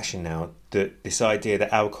of fashion now, that this idea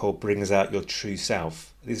that alcohol brings out your true self.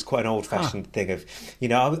 This is quite an old-fashioned thing of,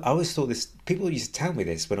 I always thought this, people used to tell me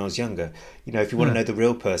this when I was younger, if you want to know the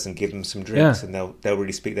real person, give them some drinks and they'll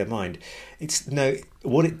really speak their mind.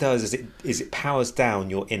 What it does is it powers down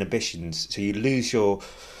your inhibitions, so you lose your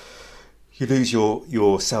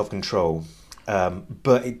self-control,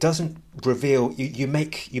 but it doesn't reveal, you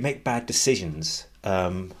make bad decisions,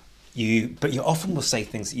 but you often will say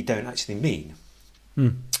things that you don't actually mean.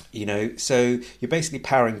 So you're basically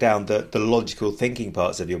powering down the logical thinking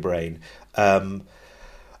parts of your brain. And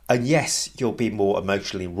yes, you'll be more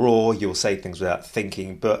emotionally raw, you'll say things without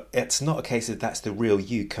thinking, but it's not a case of that's the real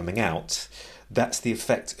you coming out. That's the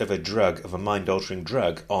effect of a mind-altering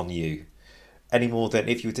drug on you. Any more than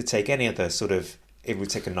if you were to take any other if you would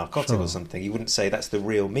take a narcotic or something, you wouldn't say that's the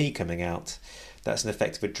real me coming out. That's an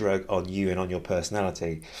effect of a drug on you and on your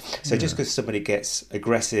personality. So just because somebody gets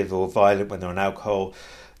aggressive or violent when they're on alcohol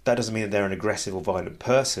that doesn't mean that they're an aggressive or violent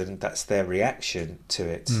person. That's their reaction to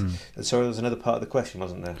it. And so there was another part of the question,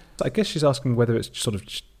 wasn't there? I guess she's asking whether it's sort of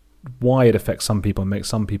why it affects some people and makes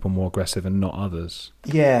some people more aggressive and not others.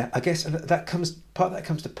 Yeah, I guess part of that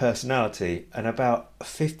comes to personality, and about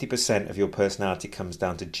 50% of your personality comes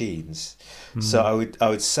down to genes. So I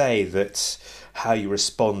would say that how you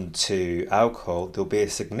respond to alcohol, there'll be a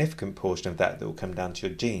significant portion of that will come down to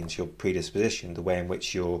your genes, your predisposition, the way in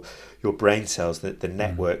which your brain cells, the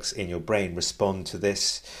networks in your brain respond to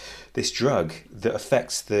this drug that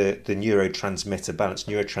affects the neurotransmitter balance.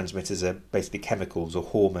 Neurotransmitters are basically chemicals or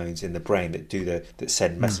hormones in the brain that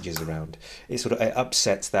send messages around. It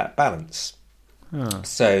upsets that balance.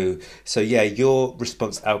 So yeah, your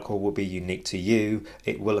response to alcohol will be unique to you.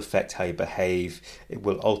 It will affect how you behave. It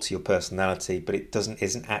will alter your personality, but it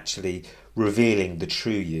isn't actually revealing the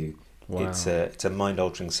true you. Wow. It's a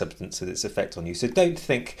mind-altering substance with its effect on you. So don't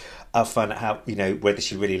think I'll find out how, whether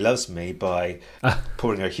she really loves me by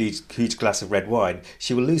pouring her a huge glass of red wine.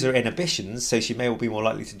 She will lose her inhibitions, so she may well be more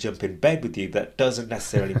likely to jump in bed with you. That doesn't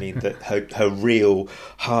necessarily mean that her real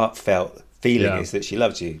heartfelt feeling is that she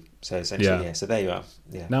loves you. So essentially, so there you are.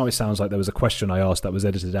 Yeah. Now it sounds like there was a question I asked that was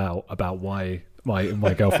edited out about why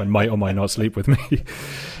my girlfriend might or might not sleep with me.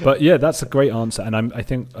 But yeah, that's a great answer. And I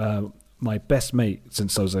think my best mate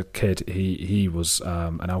since I was a kid, he was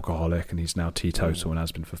an alcoholic, and he's now teetotal and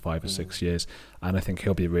has been for 5 or 6 years. And I think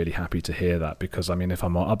he'll be really happy to hear that, because I mean,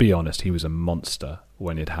 I'll be honest, he was a monster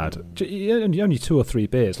when he'd had only 2 or 3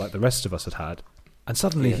 beers like the rest of us had. And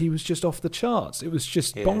suddenly he was just off the charts. It was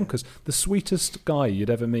just bonkers. The sweetest guy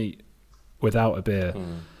you'd ever meet without a beer.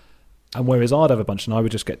 And whereas I'd have a bunch and I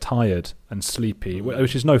would just get tired and sleepy,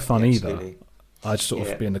 which is no fun either. I'd sort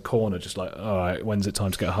of be in the corner just like, all right, when's it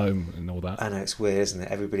time to get home and all that. I know, it's weird, isn't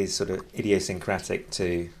it? Everybody's sort of idiosyncratic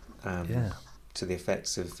to the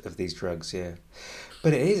effects of these drugs,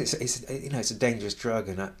 But it is, it's a dangerous drug,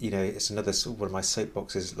 and it's another sort of one of my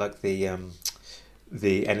soapboxes, like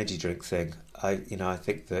the energy drink thing. I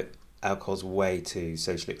think that alcohol's way too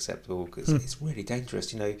socially acceptable because it's really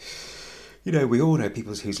dangerous. We all know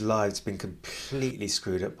people whose lives have been completely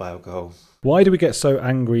screwed up by alcohol. Why do we get so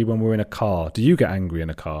angry when we're in a car? Do you get angry in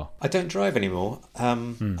a car? I don't drive anymore. As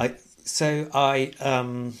I said,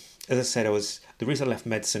 the reason I left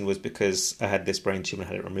medicine was because I had this brain tumour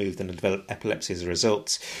and had it removed, and I developed epilepsy as a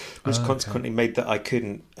result, which consequently made that I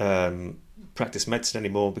couldn't practice medicine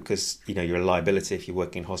anymore, because you're a liability if you're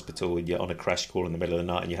working in hospital and you're on a crash call in the middle of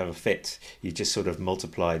the night and you have a fit. You just sort of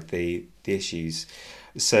multiplied the issues.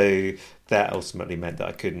 So that ultimately meant that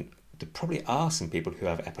I couldn't. There probably are some people who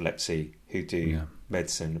have epilepsy who do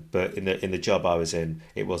medicine, but in the job I was in,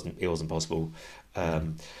 it wasn't possible.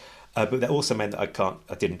 But that also meant that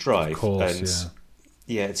I didn't drive. Of course,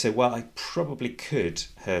 so while I probably could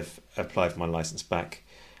have applied for my licence back,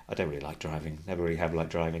 I don't really like driving. Never really have liked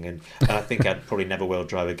driving, and I think I'd probably never will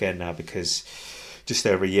drive again now, because just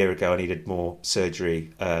over a year ago I needed more surgery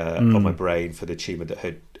on my brain for the tumour that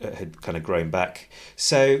had kind of grown back.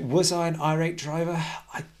 So was I an irate driver?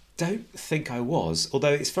 I don't think I was,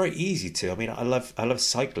 although it's very easy to. I mean, I love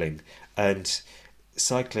cycling, and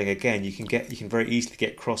cycling again, you can very easily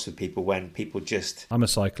get cross with people when people just... I'm a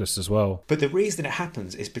cyclist as well. But the reason it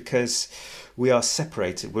happens is because we are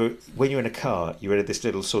separated. When you're in a car, you're in this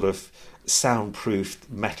little sort of soundproofed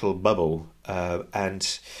metal bubble,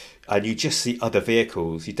 and you just see other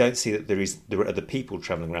vehicles. You don't see that there are other people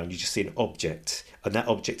travelling around. You just see an object, and that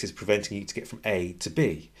object is preventing you to get from A to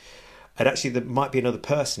B. And actually, there might be another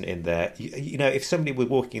person in there. If somebody were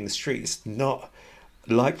walking in the street, it's not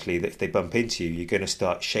likely that if they bump into you, you're going to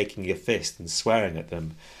start shaking your fist and swearing at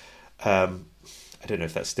them. I don't know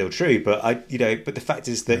if that's still true, but but the fact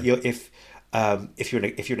is that if you're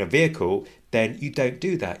in a vehicle, then you don't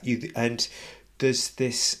do that. And there's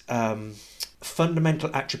this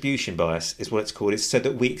fundamental attribution bias, is what it's called. It's so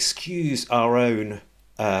that we excuse our own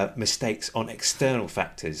mistakes on external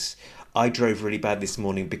factors. I drove really bad this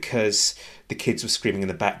morning because the kids were screaming in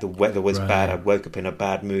the back, the weather was bad, I woke up in a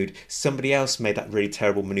bad mood. Somebody else made that really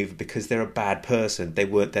terrible manoeuvre because they're a bad person. They're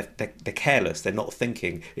careless, they're not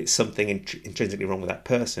thinking. It's something intrinsically wrong with that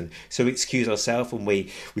person. So we excuse ourselves when we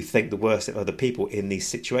think the worst of other people in these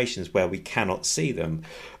situations where we cannot see them.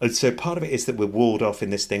 And so part of it is that we're walled off in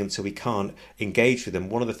this thing, and so we can't engage with them.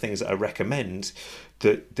 One of the things that I recommend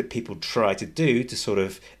that people try to do to sort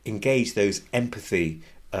of engage those empathy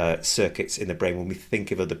circuits in the brain when we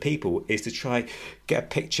think of other people is to try get a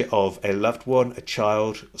picture of a loved one, a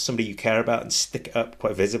child, somebody you care about, and stick it up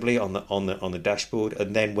quite visibly on the dashboard.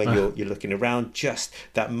 And then when you're looking around, just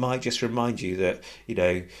that might just remind you that, you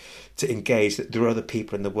know, to engage that there are other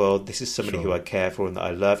people in the world. This is somebody who I care for and that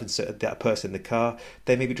I love. And so that person in the car,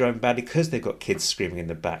 they may be driving badly because they've got kids screaming in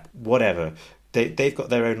the back, whatever. They've got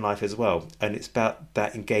their own life as well, and it's about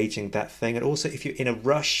that engaging that thing. And also, if you're in a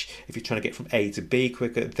rush, if you're trying to get from A to B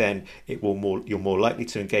quicker, then you're more likely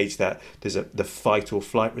to engage that. There's the fight or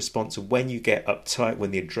flight response. And when you get uptight,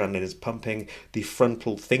 when the adrenaline is pumping, the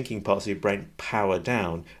frontal thinking parts of your brain power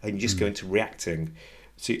down, and you just go into reacting.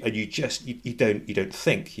 So, and you don't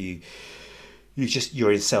think you're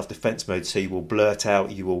in self-defense mode, so you will blurt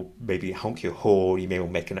out, you will maybe honk your horn, you may well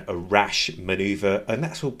make a rash maneuver, and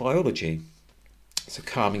that's all biology. So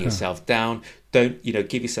calming yourself down, don't,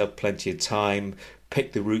 give yourself plenty of time,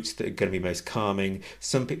 pick the routes that are going to be most calming.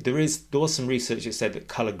 There was some research that said that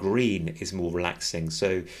colour green is more relaxing.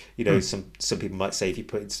 So, some people might say if you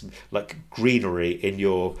put some like greenery in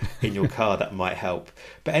your car, that might help.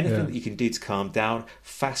 But anything that you can do to calm down,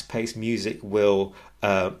 fast-paced music will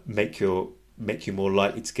make you more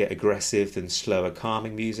likely to get aggressive than slower,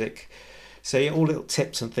 calming music. So all little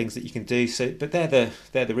tips and things that you can do. So, but they're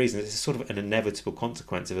the reasons. It's sort of an inevitable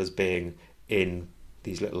consequence of us being in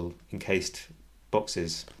these little encased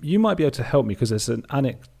boxes. You might be able to help me because there's an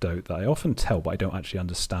anecdote that I often tell, but I don't actually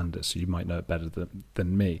understand it. So you might know it better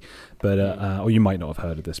than me. But or you might not have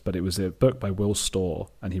heard of this. But it was a book by Will Storr,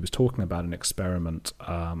 and he was talking about an experiment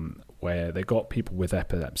where they got people with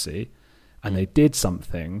epilepsy, and they did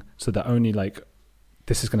something so that only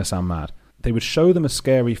this is going to sound mad. They would show them a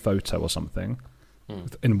scary photo or something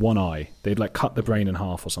in one eye. They'd cut the brain in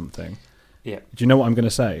half or something. Yeah. Do you know what I'm going to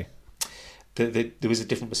say? There was a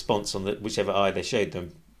different response on whichever eye they showed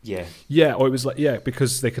them. Yeah. Yeah, or it was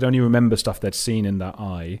because they could only remember stuff they'd seen in that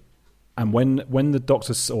eye. And when the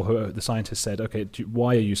doctors or the scientists said, okay,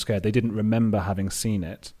 why are you scared? They didn't remember having seen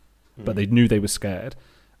it, but they knew they were scared.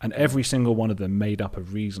 And every single one of them made up a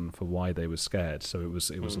reason for why they were scared. So it was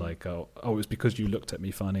like, it was because you looked at me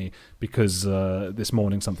funny, because this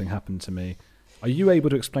morning something happened to me. Are you able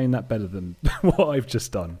to explain that better than what I've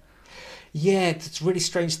just done? Yeah, it's a really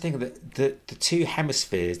strange thing that the two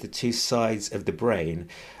hemispheres, the two sides of the brain,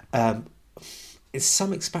 in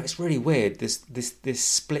some aspects, it's really weird. This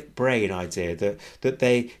split brain idea that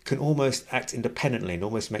they can almost act independently and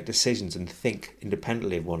almost make decisions and think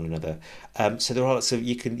independently of one another. So there are lots of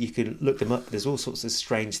you can look them up. There's all sorts of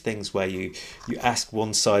strange things where you ask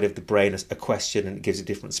one side of the brain a question and it gives a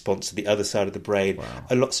different response to the other side of the brain. Wow.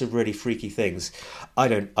 And lots of really freaky things. I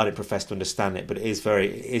don't profess to understand it, but it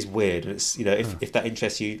is weird. And it's if that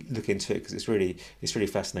interests you, look into it because it's really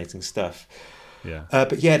fascinating stuff. Yeah.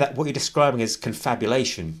 But yeah, what you're describing is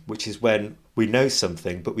confabulation, which is when we know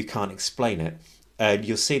something but we can't explain it. And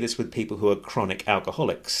you'll see this with people who are chronic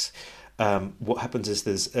alcoholics. What happens is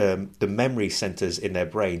there's the memory centres in their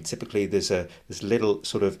brain. Typically, there's little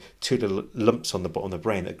sort of two little lumps on the bottom of the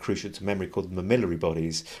brain that are crucial to memory called mammillary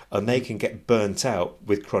bodies, and they can get burnt out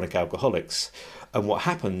with chronic alcoholics. And what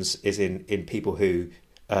happens is in people who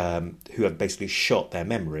have basically shot their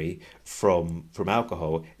memory from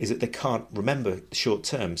alcohol is that they can't remember the short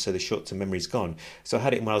term, so the short term memory's gone. So I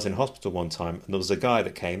had it when I was in hospital one time, and there was a guy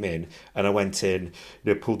that came in, and I went in,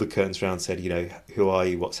 pulled the curtains around, said, who are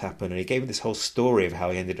you, what's happened? And he gave me this whole story of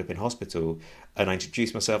how he ended up in hospital. And I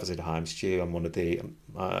introduced myself. I said, hi, I'm Stu. I'm one of the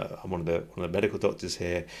medical doctors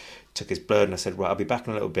here. Took his blood, and I said, right, I'll be back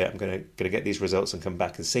in a little bit. I'm going to get these results and come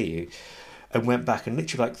back and see you. And went back, and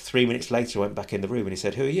literally 3 minutes later, I went back in the room, and he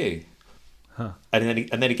said, "Who are you?" Huh. And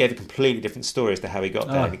then he gave a completely different story as to how he got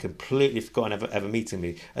there. And he completely forgot ever meeting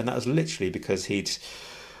me, and that was literally because his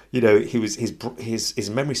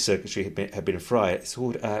memory circuitry had been fried. It's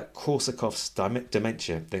called Korsakoff's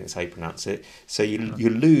dementia. I think that's how you pronounce it. So you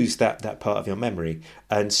lose that part of your memory,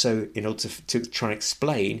 and so in order to try and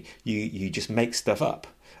explain, you just make stuff up,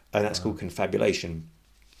 and that's called confabulation.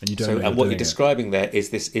 And what you're describing there is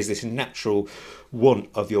this natural want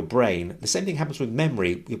of your brain. The same thing happens with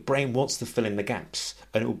memory. Your brain wants to fill in the gaps,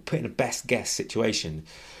 and it will put in a best guess situation.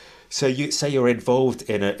 So you say you're involved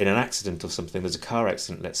in an accident or something. There's a car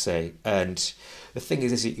accident, let's say, and the thing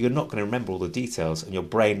is you're not going to remember all the details, and your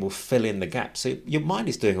brain will fill in the gaps. So your mind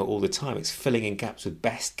is doing it all the time. It's filling in gaps with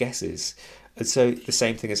best guesses. And so the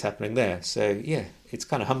same thing is happening there. So yeah, it's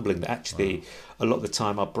kind of humbling that actually a lot of the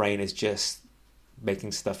time our brain is just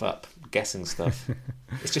making stuff up, guessing stuff.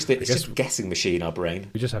 It's just a guessing machine, our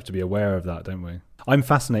brain. We just have to be aware of that, don't we? I'm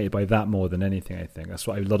fascinated by that more than anything, I think. That's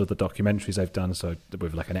why a lot of the documentaries I've done, so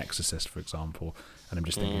with like An Exorcist, for example, and I'm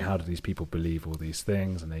just thinking, how do these people believe all these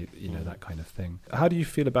things, and they, that kind of thing. How do you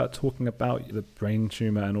feel about talking about the brain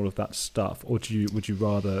tumour and all of that stuff, or would you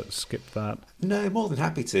rather skip that? No, more than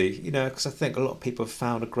happy to, because I think a lot of people have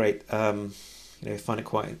found a great, find it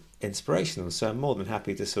quite inspirational. So I'm more than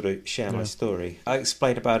happy to sort of share my story. I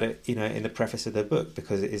explain about it, in the preface of the book,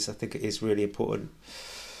 because I think it is really important.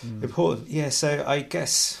 Yeah, so I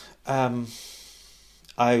guess I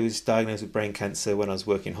was diagnosed with brain cancer when I was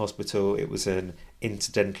working in hospital. It was an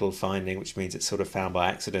incidental finding, which means it's sort of found by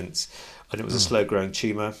accident, and it was a slow-growing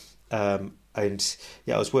tumour. I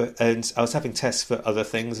was having tests for other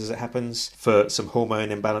things, as it happens, for some hormone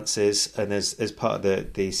imbalances, and as part of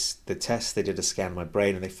the test, they did a scan of my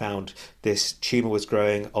brain, and they found this tumour was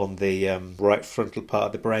growing on the right frontal part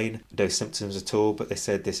of the brain. No symptoms at all, but they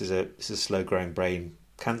said this is a slow-growing brain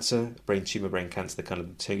cancer, brain tumour, brain cancer, the kind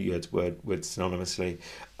of two words synonymously.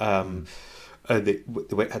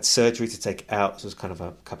 They had surgery to take it out. So it was kind of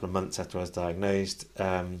a couple of months after I was diagnosed.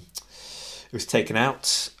 It was taken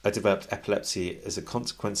out. I developed epilepsy as a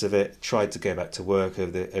consequence of it. Tried to go back to work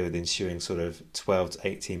over the ensuing sort of 12 to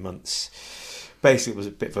 18 months. Basically, it was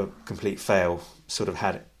a bit of a complete fail. Sort of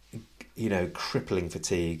had, crippling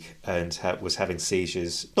fatigue, and was having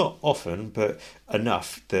seizures, not often, but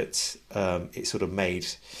enough that it sort of made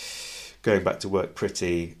going back to work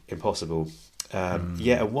pretty impossible. And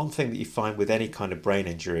one thing that you find with any kind of brain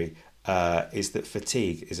injury is that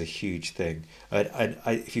fatigue is a huge thing. And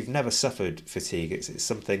if you've never suffered fatigue, it's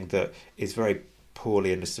something that is very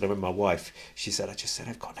poorly understood. I remember my wife, she said,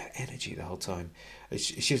 I've got no energy the whole time.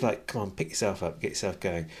 She was like, come on, pick yourself up, get yourself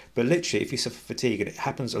going. But literally, if you suffer fatigue, and it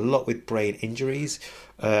happens a lot with brain injuries,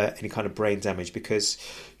 any kind of brain damage, because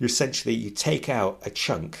you take out a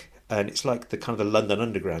chunk, and it's like the kind of the London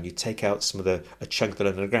Underground. You take out a chunk of the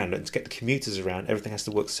London Underground, and to get the commuters around, everything has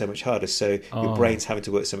to work so much harder. So your brain's having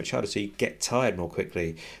to work so much harder, so you get tired more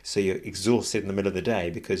quickly. So you're exhausted in the middle of the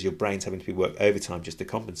day because your brain's having to be worked overtime just to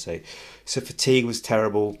compensate. So fatigue was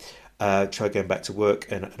terrible. Tried going back to work,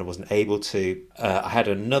 and I wasn't able to. I had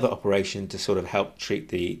another operation to sort of help treat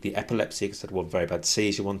the epilepsy, because I had one very bad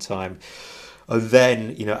seizure one time. And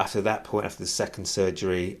then, after that point, after the second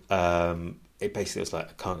surgery, it basically was like,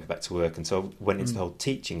 I can't go back to work. And so I went into the whole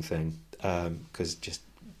teaching thing, because just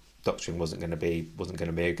doctoring wasn't going to be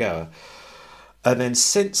a goer. And then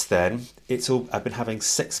since then, I've been having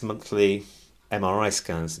 6 monthly MRI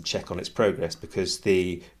scans to check on its progress, because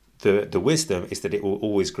the wisdom is that it will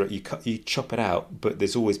always grow. You chop it out, but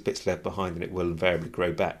there's always bits left behind, and it will invariably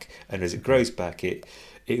grow back. And as it grows back, it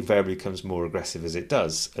invariably becomes more aggressive as it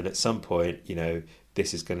does. And at some point,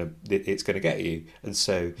 it's going to get you. And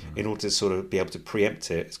so in order to sort of be able to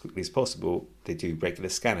preempt it as quickly as possible, they do regular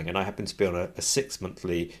scanning. And I happen to be on a 6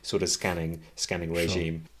 monthly sort of scanning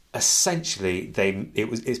regime. Essentially,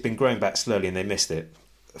 it's been growing back slowly, and they missed it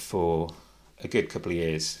for a good couple of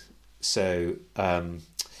years. So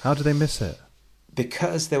how did they miss it?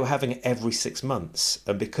 Because they were having it every 6 months,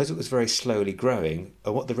 and because it was very slowly growing,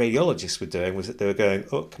 and what the radiologists were doing was that they were going,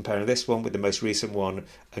 comparing this one with the most recent one,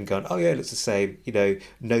 and going, oh yeah, it looks the same,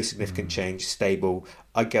 no significant change, stable.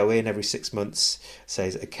 I go in every 6 months,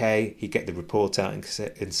 says, okay, you get the report out and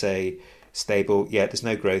say, stable, yeah, there's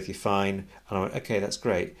no growth, you're fine. And I went, okay, that's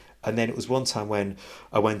great. And then it was one time when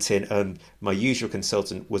I went in, and my usual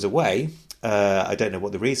consultant was away. I don't know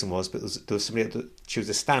what the reason was, but there was somebody, she was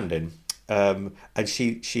a stand-in. And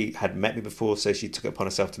she had met me before, so she took it upon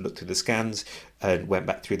herself to look through the scans and went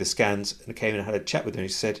back through the scans, and I came in and had a chat with her, and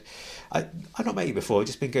she said, I've not met you before, I've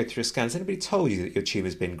just been going through scans. Has anybody told you that your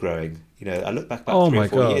tumour's been growing? I looked back about 3 or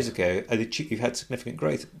 4 years ago, and you've had significant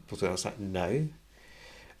growth. I was like, no.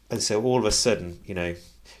 And so all of a sudden,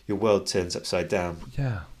 your world turns upside down.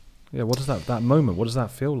 Yeah. What does that moment, what does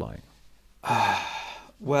that feel like?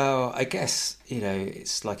 Well, I guess,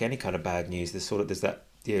 it's like any kind of bad news. There's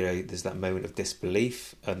that moment of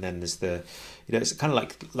disbelief, and then there's it's kind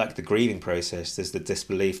of like the grieving process. There's the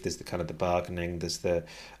disbelief, there's the kind of the bargaining, there's the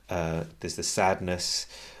sadness,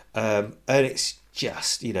 and it's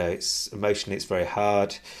just, it's emotionally, it's very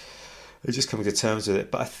hard. It's just coming to terms with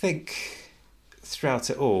it. But I think throughout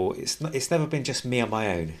it all, it's never been just me on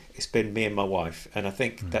my own. It's been me and my wife, and I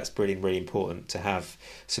think that's really, really important to have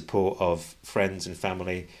support of friends and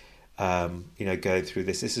family. Going through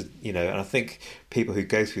this is, and I think people who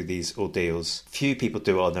go through these ordeals, few people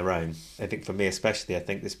do it on their own. I think for me especially, I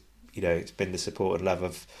think this, it's been the support and love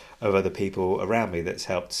of other people around me that's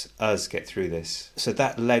helped us get through this. So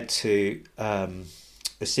that led to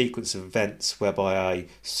a sequence of events whereby I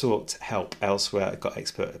sought help elsewhere. I got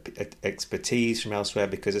expertise from elsewhere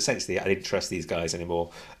because essentially I didn't trust these guys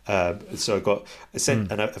anymore. So I got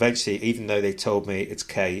and eventually, even though they told me it's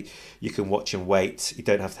okay, you can watch and wait, you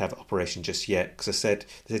don't have to have an operation just yet. Because they said,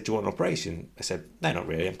 do you want an operation? I said, no, not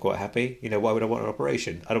really. I'm quite happy. Why would I want an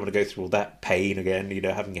operation? I don't want to go through all that pain again.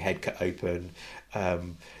 Having your head cut open.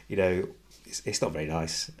 It's not very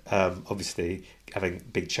nice. Obviously, having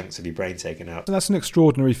big chunks of your brain taken out. And that's an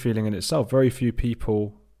extraordinary feeling in itself. Very few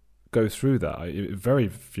people go through that. Very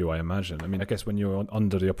few, I imagine. I mean, I guess when you're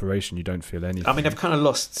under the operation, you don't feel anything. I mean, I've kind of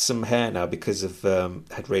lost some hair now because of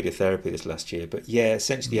had radiotherapy this last year. But yeah,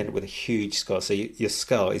 essentially, you end up with a huge scar. So your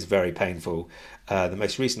skull is very painful. The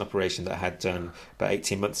most recent operation that I had done about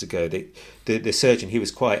 18 months ago, the surgeon, he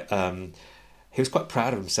was quite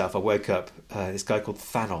proud of himself. I woke up, this guy called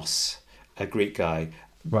Thanos, a Greek guy,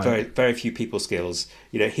 right. Very, very few people skills.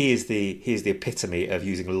 He is the epitome of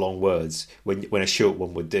using long words when a short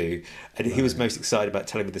one would do. And right. He was most excited about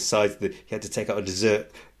telling me the size that he had to take out a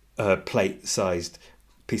dessert plate-sized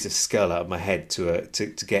piece of skull out of my head to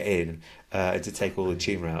get in and to take all the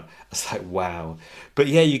tumour out. I was like, wow. But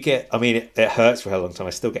yeah, it hurts for a long time.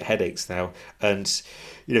 I still get headaches now, and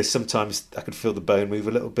sometimes I could feel the bone move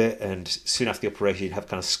a little bit, and soon after the operation you'd have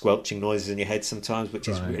kind of squelching noises in your head sometimes, which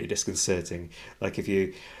is really disconcerting. Like if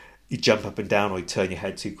you jump up and down or you turn your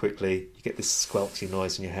head too quickly, you get this squelching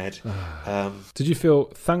noise in your head. Did you feel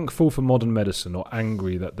thankful for modern medicine or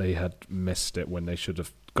angry that they had missed it when they should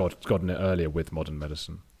have gotten it earlier with modern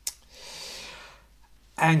medicine?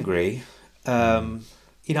 Angry. I'm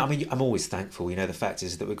always thankful. The fact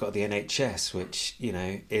is that we've got the NHS, which,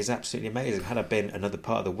 is absolutely amazing. Had I been another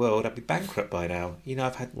part of the world, I'd be bankrupt by now.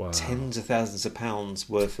 I've had tens of thousands of pounds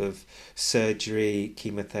worth of surgery,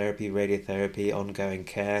 chemotherapy, radiotherapy, ongoing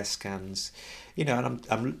care, scans. And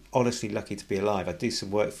I'm honestly lucky to be alive. I do some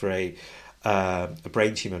work for a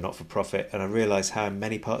brain tumour not-for-profit, and I realise how in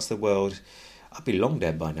many parts of the world I'd be long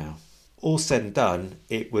dead by now. All said and done,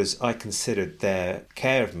 I considered their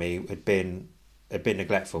care of me had been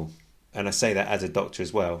neglectful, and I say that as a doctor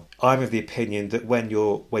as well. I'm of the opinion that when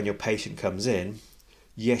your patient comes in,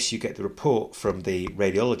 yes, you get the report from the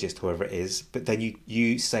radiologist, whoever it is, but then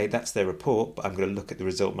you say that's their report, but I'm going to look at the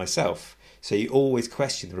result myself. So you always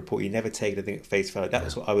question the report. You never take anything at face value. That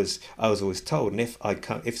was what I was always told. And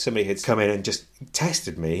if somebody had come in and just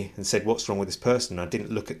tested me and said what's wrong with this person, and I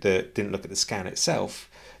didn't look at the scan itself,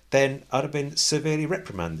 then I'd have been severely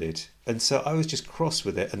reprimanded. And so I was just cross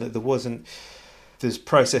with it, and that there's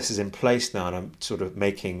processes in place now, and I'm sort of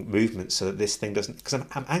making movements so that this thing doesn't, because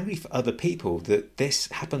I'm angry for other people that this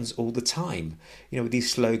happens all the time. With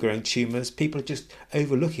these slow growing tumours, people are just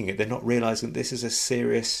overlooking it. They're not realising that this is a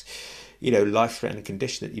serious, life-threatening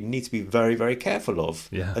condition that you need to be very, very careful of.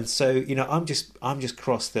 Yeah. And so, I'm just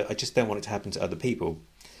cross that I just don't want it to happen to other people,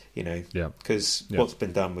 because what's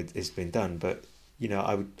been done is been done. But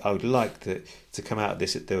I would like to come out of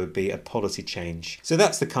this that there would be a policy change. So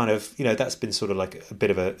that's the kind of, that's been sort of like a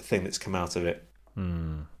bit of a thing that's come out of it.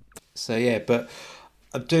 So yeah, but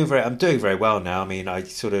I'm doing very well now. I mean, I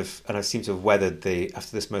seem to have weathered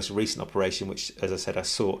after this most recent operation, which, as I said, I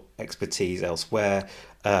sought expertise elsewhere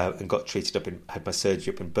and got treated had my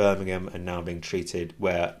surgery up in Birmingham, and now I'm being treated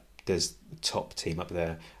where there's a top team up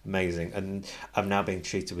there, amazing. And I'm now being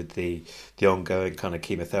treated with the ongoing kind of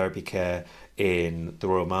chemotherapy care in the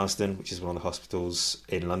Royal Marsden, which is one of the hospitals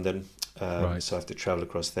in London. Right. So I have to travel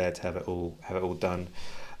across there to have it all done.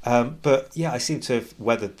 But yeah, I seem to have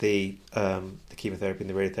weathered the chemotherapy and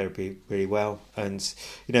the radiotherapy really well. And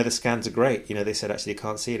the scans are great. They said actually you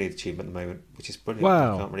can't see any of the tumour at the moment, which is brilliant.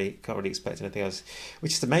 Wow. Can't really expect anything else,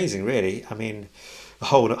 which is amazing, really. I mean, the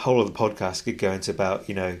whole of the podcast could go into about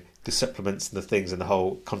the supplements and the things and the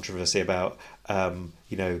whole controversy about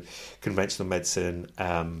conventional medicine.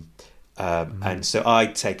 And so I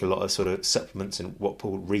take a lot of sort of supplements and what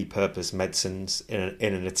called repurposed medicines in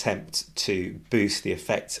an attempt to boost the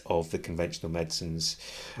effect of the conventional medicines.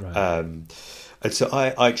 Right. And so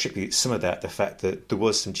I attribute some of that, the fact that there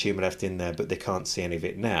was some tumour left in there, but they can't see any of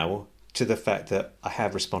it now, to the fact that I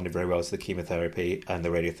have responded very well to the chemotherapy and the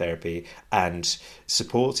radiotherapy, and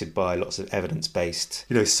supported by lots of evidence-based,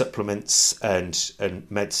 supplements and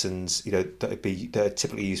medicines, that are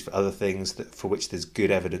typically used for other things for which there's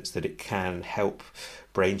good evidence that it can help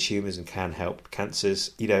brain tumours and can help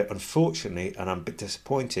cancers. Unfortunately, and I'm a bit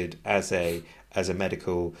disappointed as a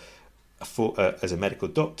medical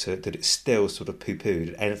doctor, that it's still sort of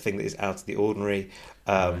poo-pooed. Anything that is out of the ordinary.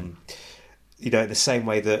 Right. In the same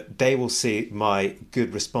way that they will see my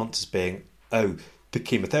good response as being, oh, the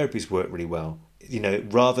chemotherapies work really well.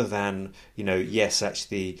 rather than, yes,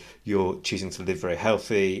 actually you're choosing to live very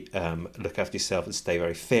healthy, look after yourself and stay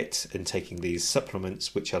very fit, and taking these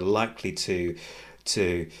supplements which are likely to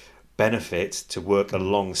benefit, to work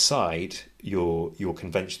alongside your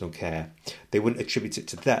conventional care, they wouldn't attribute it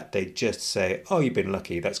to that. They'd just say, oh, you've been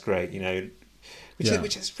lucky, that's great,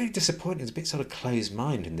 which is really disappointing. It's a bit sort of closed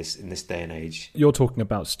mind in this day and age. You're talking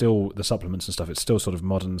about still the supplements and stuff. It's still sort of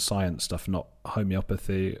modern science stuff, not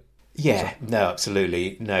homeopathy. Yeah, no,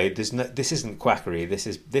 absolutely. No, this isn't quackery. This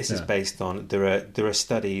is based on, there are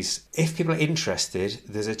studies. If people are interested,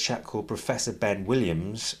 there's a chap called Professor Ben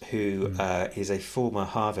Williams, who is a former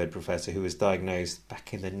Harvard professor who was diagnosed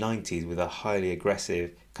back in the 90s with a highly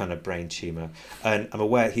aggressive kind of brain tumour. And I'm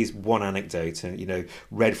aware he's one anecdote, and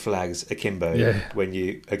red flags akimbo when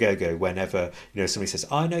whenever somebody says,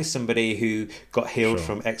 I know somebody who got healed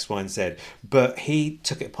from X, Y, and Z, but he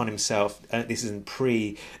took it upon himself, and this is in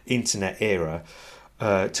pre-internet era,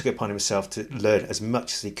 took it upon himself to learn as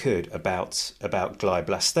much as he could about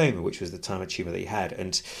glioblastoma, which was the type of tumour that he had,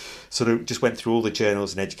 and sort of just went through all the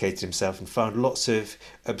journals and educated himself and found lots of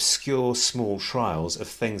obscure small trials of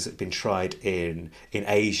things that had been tried in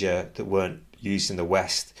Asia that weren't used in the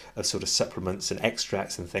West, of sort of supplements and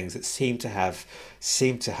extracts and things that seemed to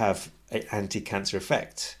have an anti-cancer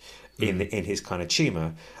effect in his kind of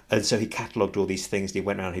tumour. And so he catalogued all these things, and he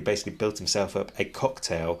went around, he basically built himself up a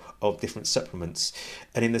cocktail of different supplements.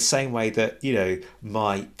 And in the same way that,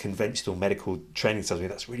 my conventional medical training tells me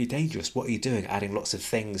that's really dangerous, what are you doing, adding lots of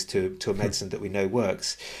things to a medicine that we know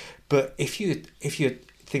works? But if you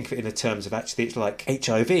think of it in the terms of, actually it's like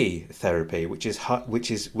HIV therapy, which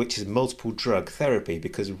is multiple drug therapy,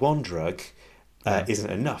 because one drug isn't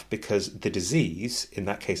enough, because the disease, in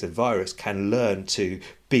that case a virus, can learn to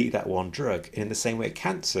beat that one drug. And in the same way,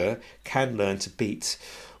 cancer can learn to beat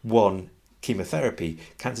one chemotherapy.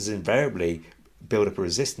 Cancers invariably build up a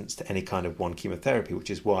resistance to any kind of one chemotherapy, which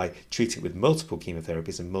is why treating it with multiple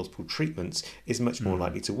chemotherapies and multiple treatments is much more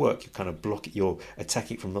likely to work. You kind of you're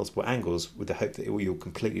attacking it from multiple angles with the hope that you'll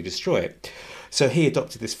completely destroy it. So he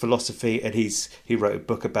adopted this philosophy, and he wrote a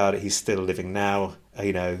book about it. He's still living now,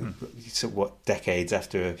 decades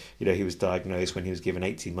after, he was diagnosed, when he was given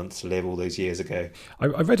 18 months to live all those years ago. I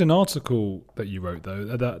read an article that you wrote, though,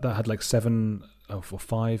 that had like 5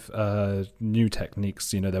 new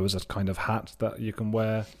techniques. There was a kind of hat that you can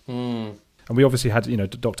wear. And we obviously had,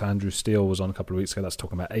 Dr. Andrew Steele was on a couple of weeks ago. That's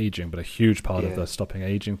talking about aging, but a huge part of the stopping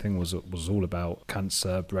aging thing was all about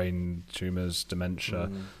cancer, brain tumours, dementia.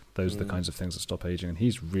 Those are the kinds of things that stop aging, and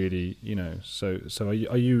he's really, So are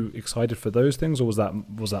you excited for those things, or was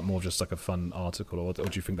that more just like a fun article, or do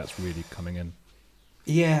you think that's really coming in?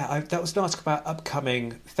 Yeah, that was an article about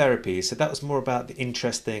upcoming therapies. So that was more about the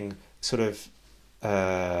interesting sort of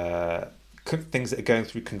things that are going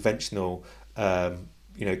through conventional,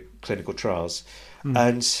 clinical trials,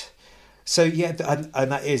 and. So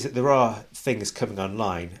and that is that there are things coming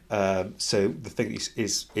online. So the thing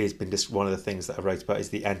is been just one of the things that I wrote about is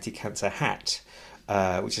the anti-cancer hat,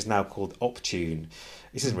 which is now called Optune.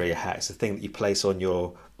 This isn't really a hat; it's a thing that you place on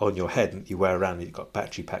your head and you wear around, and you've got a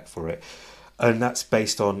battery pack for it. And that's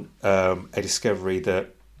based on a discovery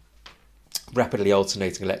that rapidly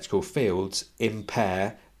alternating electrical fields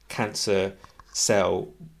impair cancer cell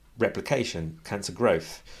replication, cancer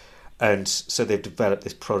growth. And so they've developed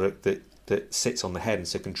this product that sits on the head and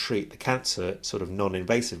so can treat the cancer sort of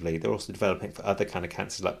non-invasively. They're also developing for other kind of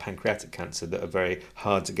cancers like pancreatic cancer that are very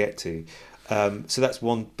hard to get to. So that's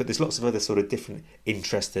one, but there's lots of other sort of different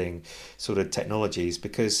interesting sort of technologies,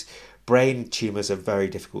 because brain tumours are very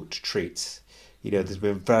difficult to treat. There's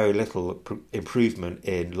been very little improvement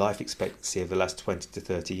in life expectancy over the last 20 to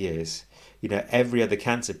 30 years. Every other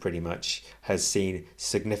cancer pretty much has seen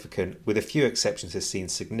significant, with a few exceptions, has seen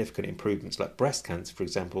significant improvements. Like breast cancer, for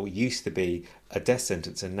example, used to be a death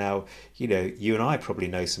sentence, and now, you and I probably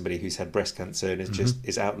know somebody who's had breast cancer and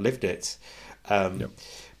is outlived it.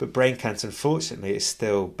 But brain cancer, unfortunately, is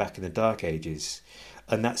still back in the dark ages,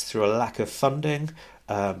 and that's through a lack of funding,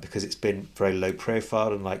 because it's been very low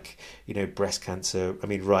profile, and breast cancer. I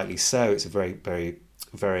mean, rightly so. It's a very, very,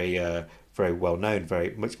 very very well known,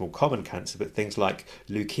 very much more common cancer, but things like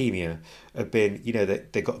leukemia have been,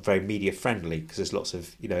 they got very media friendly, because there's lots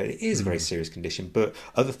of, it is a very serious condition, but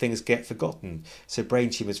other things get forgotten. So brain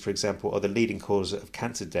tumours, for example, are the leading cause of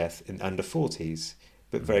cancer death in under 40s,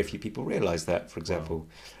 but very few people realise that, for example.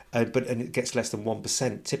 But it gets less than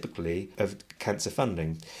 1% typically of cancer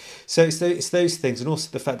funding. So it's those things, and also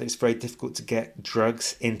the fact that it's very difficult to get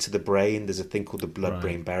drugs into the brain. There's a thing called the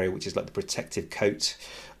blood-brain barrier, which is like the protective coat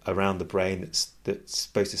around the brain that's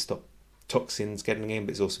supposed to stop toxins getting in,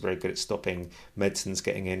 but it's also very good at stopping medicines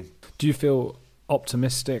getting in. Do you feel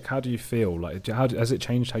optimistic? How do you feel? Like, has it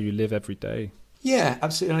changed how you live every day? Yeah,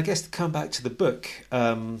 absolutely. And I guess to come back to the book,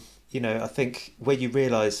 I think when you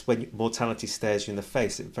realise when mortality stares you in the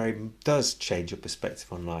face, it does change your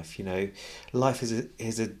perspective on life. Life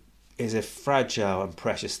is a fragile and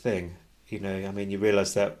precious thing. You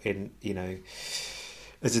realise that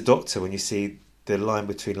as a doctor, when you see the line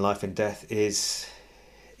between life and death is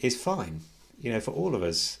fine, for all of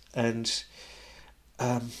us. And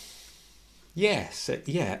and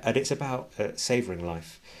it's about savouring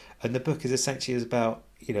life. And the book is essentially about,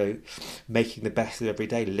 making the best of every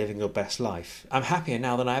day, living your best life. I'm happier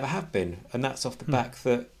now than I ever have been. And that's off the back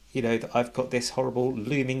that, that I've got this horrible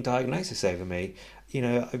looming diagnosis over me.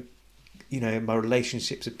 My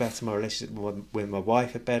relationships are better. My relationship with my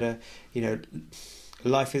wife are better.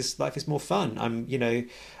 Life is more fun.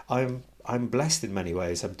 I'm blessed in many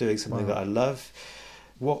ways. I'm doing something that I love.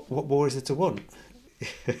 What more is there to want?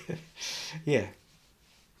 Yeah.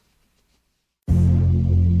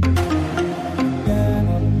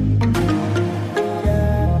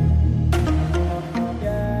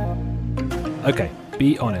 Okay,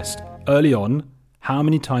 be honest. Early on, how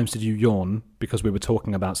many times did you yawn because we were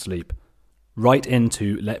talking about sleep? Write in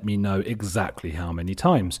to let me know exactly how many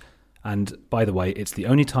times. And by the way, it's the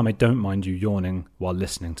only time I don't mind you yawning while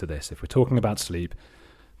listening to this. If we're talking about sleep,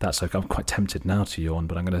 that's okay. I'm quite tempted now to yawn,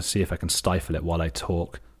 but I'm going to see if I can stifle it while I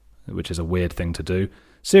talk, which is a weird thing to do.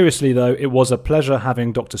 Seriously though, it was a pleasure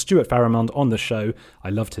having Dr. Stuart Farrimond on the show.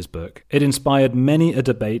 I loved his book. It inspired many a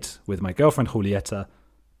debate with my girlfriend Julieta,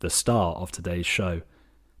 the star of today's show.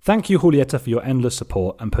 Thank you, Julieta, for your endless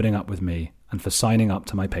support and putting up with me, and for signing up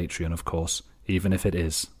to my Patreon, of course, even if it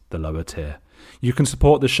is the lower tier. You can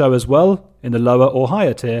support the show as well in the lower or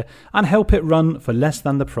higher tier and help it run for less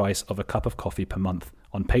than the price of a cup of coffee per month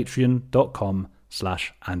on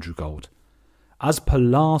patreon.com/AndrewGold. As per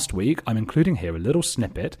last week, I'm including here a little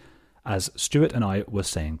snippet as Stuart and I were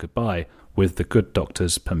saying goodbye, with the good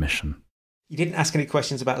doctor's permission. You didn't ask any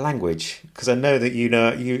questions about language, because I know that you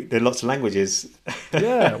know lots of languages.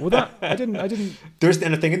 Yeah, well, that I didn't. There isn't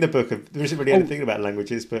anything in the book. There isn't really anything about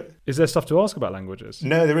languages, but is there stuff to ask about languages?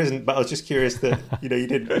 No, there isn't. But I was just curious that you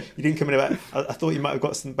didn't come in about. I thought you might have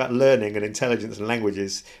got something about learning and intelligence and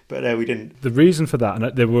languages, but no, we didn't. The reason for that,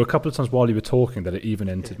 and there were a couple of times while you were talking that it even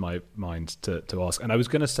entered my mind to ask. And I was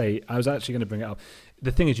actually going to bring it up.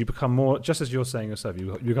 The thing is, you become more, just as you're saying yourself,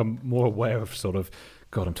 you become more aware of sort of,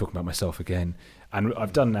 God, I'm talking about myself again. And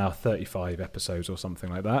I've done now 35 episodes or something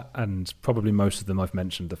like that, and probably most of them I've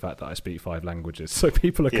mentioned the fact that I speak 5 languages. So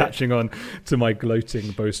people are catching on to my gloating,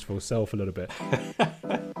 boastful self a little bit.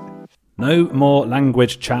 No more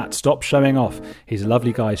language chat. Stop showing off. He's a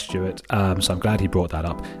lovely guy, Stuart. So I'm glad he brought that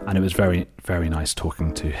up, and it was very, very nice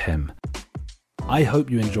talking to him. I hope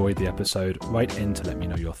you enjoyed the episode. Write in to let me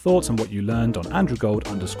know your thoughts and what you learned on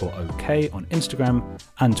AndrewGold_OK on Instagram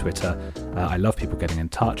and Twitter. I love people getting in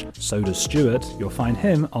touch. So does Stuart. You'll find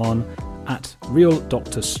him on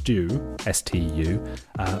 @RealDrStu, STU,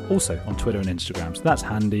 also on Twitter and Instagram. So that's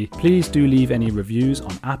handy. Please do leave any reviews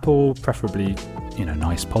on Apple, preferably,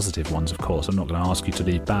 nice positive ones, of course. I'm not going to ask you to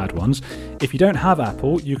leave bad ones. If you don't have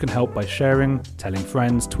Apple, you can help by sharing, telling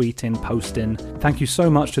friends, tweeting, posting. Thank you so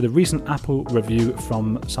much to the recent Apple review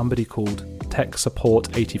from somebody called Tech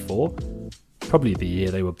Support 84. Probably the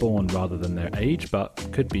year they were born rather than their age, but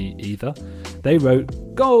could be either. They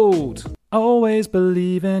wrote, "Gold! Always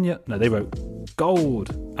believe in you." No, they wrote,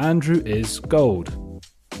 "Gold! Andrew is gold."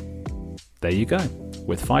 There you go.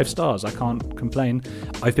 With 5 stars, I can't complain.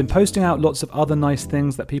 I've been posting out lots of other nice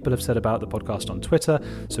things that people have said about the podcast on Twitter,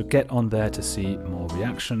 so get on there to see more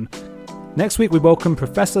reaction. Next week we welcome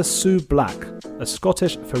Professor Sue Black, a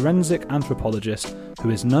Scottish forensic anthropologist who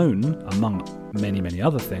is known, among many, many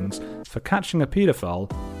other things, for catching a paedophile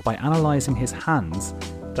by analysing his hands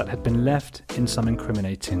that had been left in some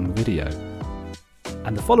incriminating video.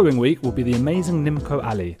 And the following week will be the amazing Nimco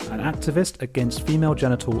Ali, an activist against female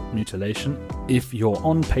genital mutilation. If you're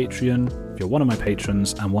on Patreon, if you're one of my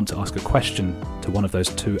patrons and want to ask a question to one of those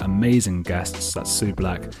 2 amazing guests, that's Sue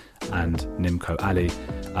Black and Nimco Ali,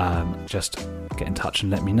 just get in touch and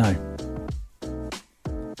let me know.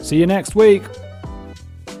 See you next week.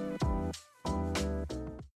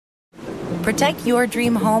 Protect your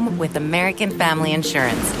dream home with American Family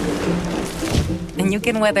Insurance. And you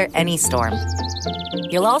can weather any storm.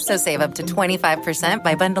 You'll also save up to 25%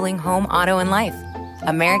 by bundling home, auto, and life.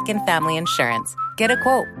 American Family Insurance. Get a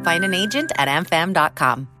quote. Find an agent at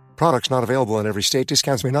amfam.com. Products not available in every state.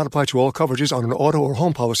 Discounts may not apply to all coverages on an auto or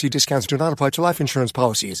home policy. Discounts do not apply to life insurance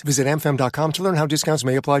policies. Visit amfam.com to learn how discounts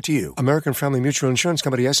may apply to you. American Family Mutual Insurance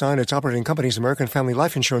Company, SI, and its operating companies, American Family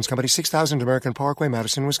Life Insurance Company, 6000 American Parkway,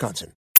 Madison, Wisconsin.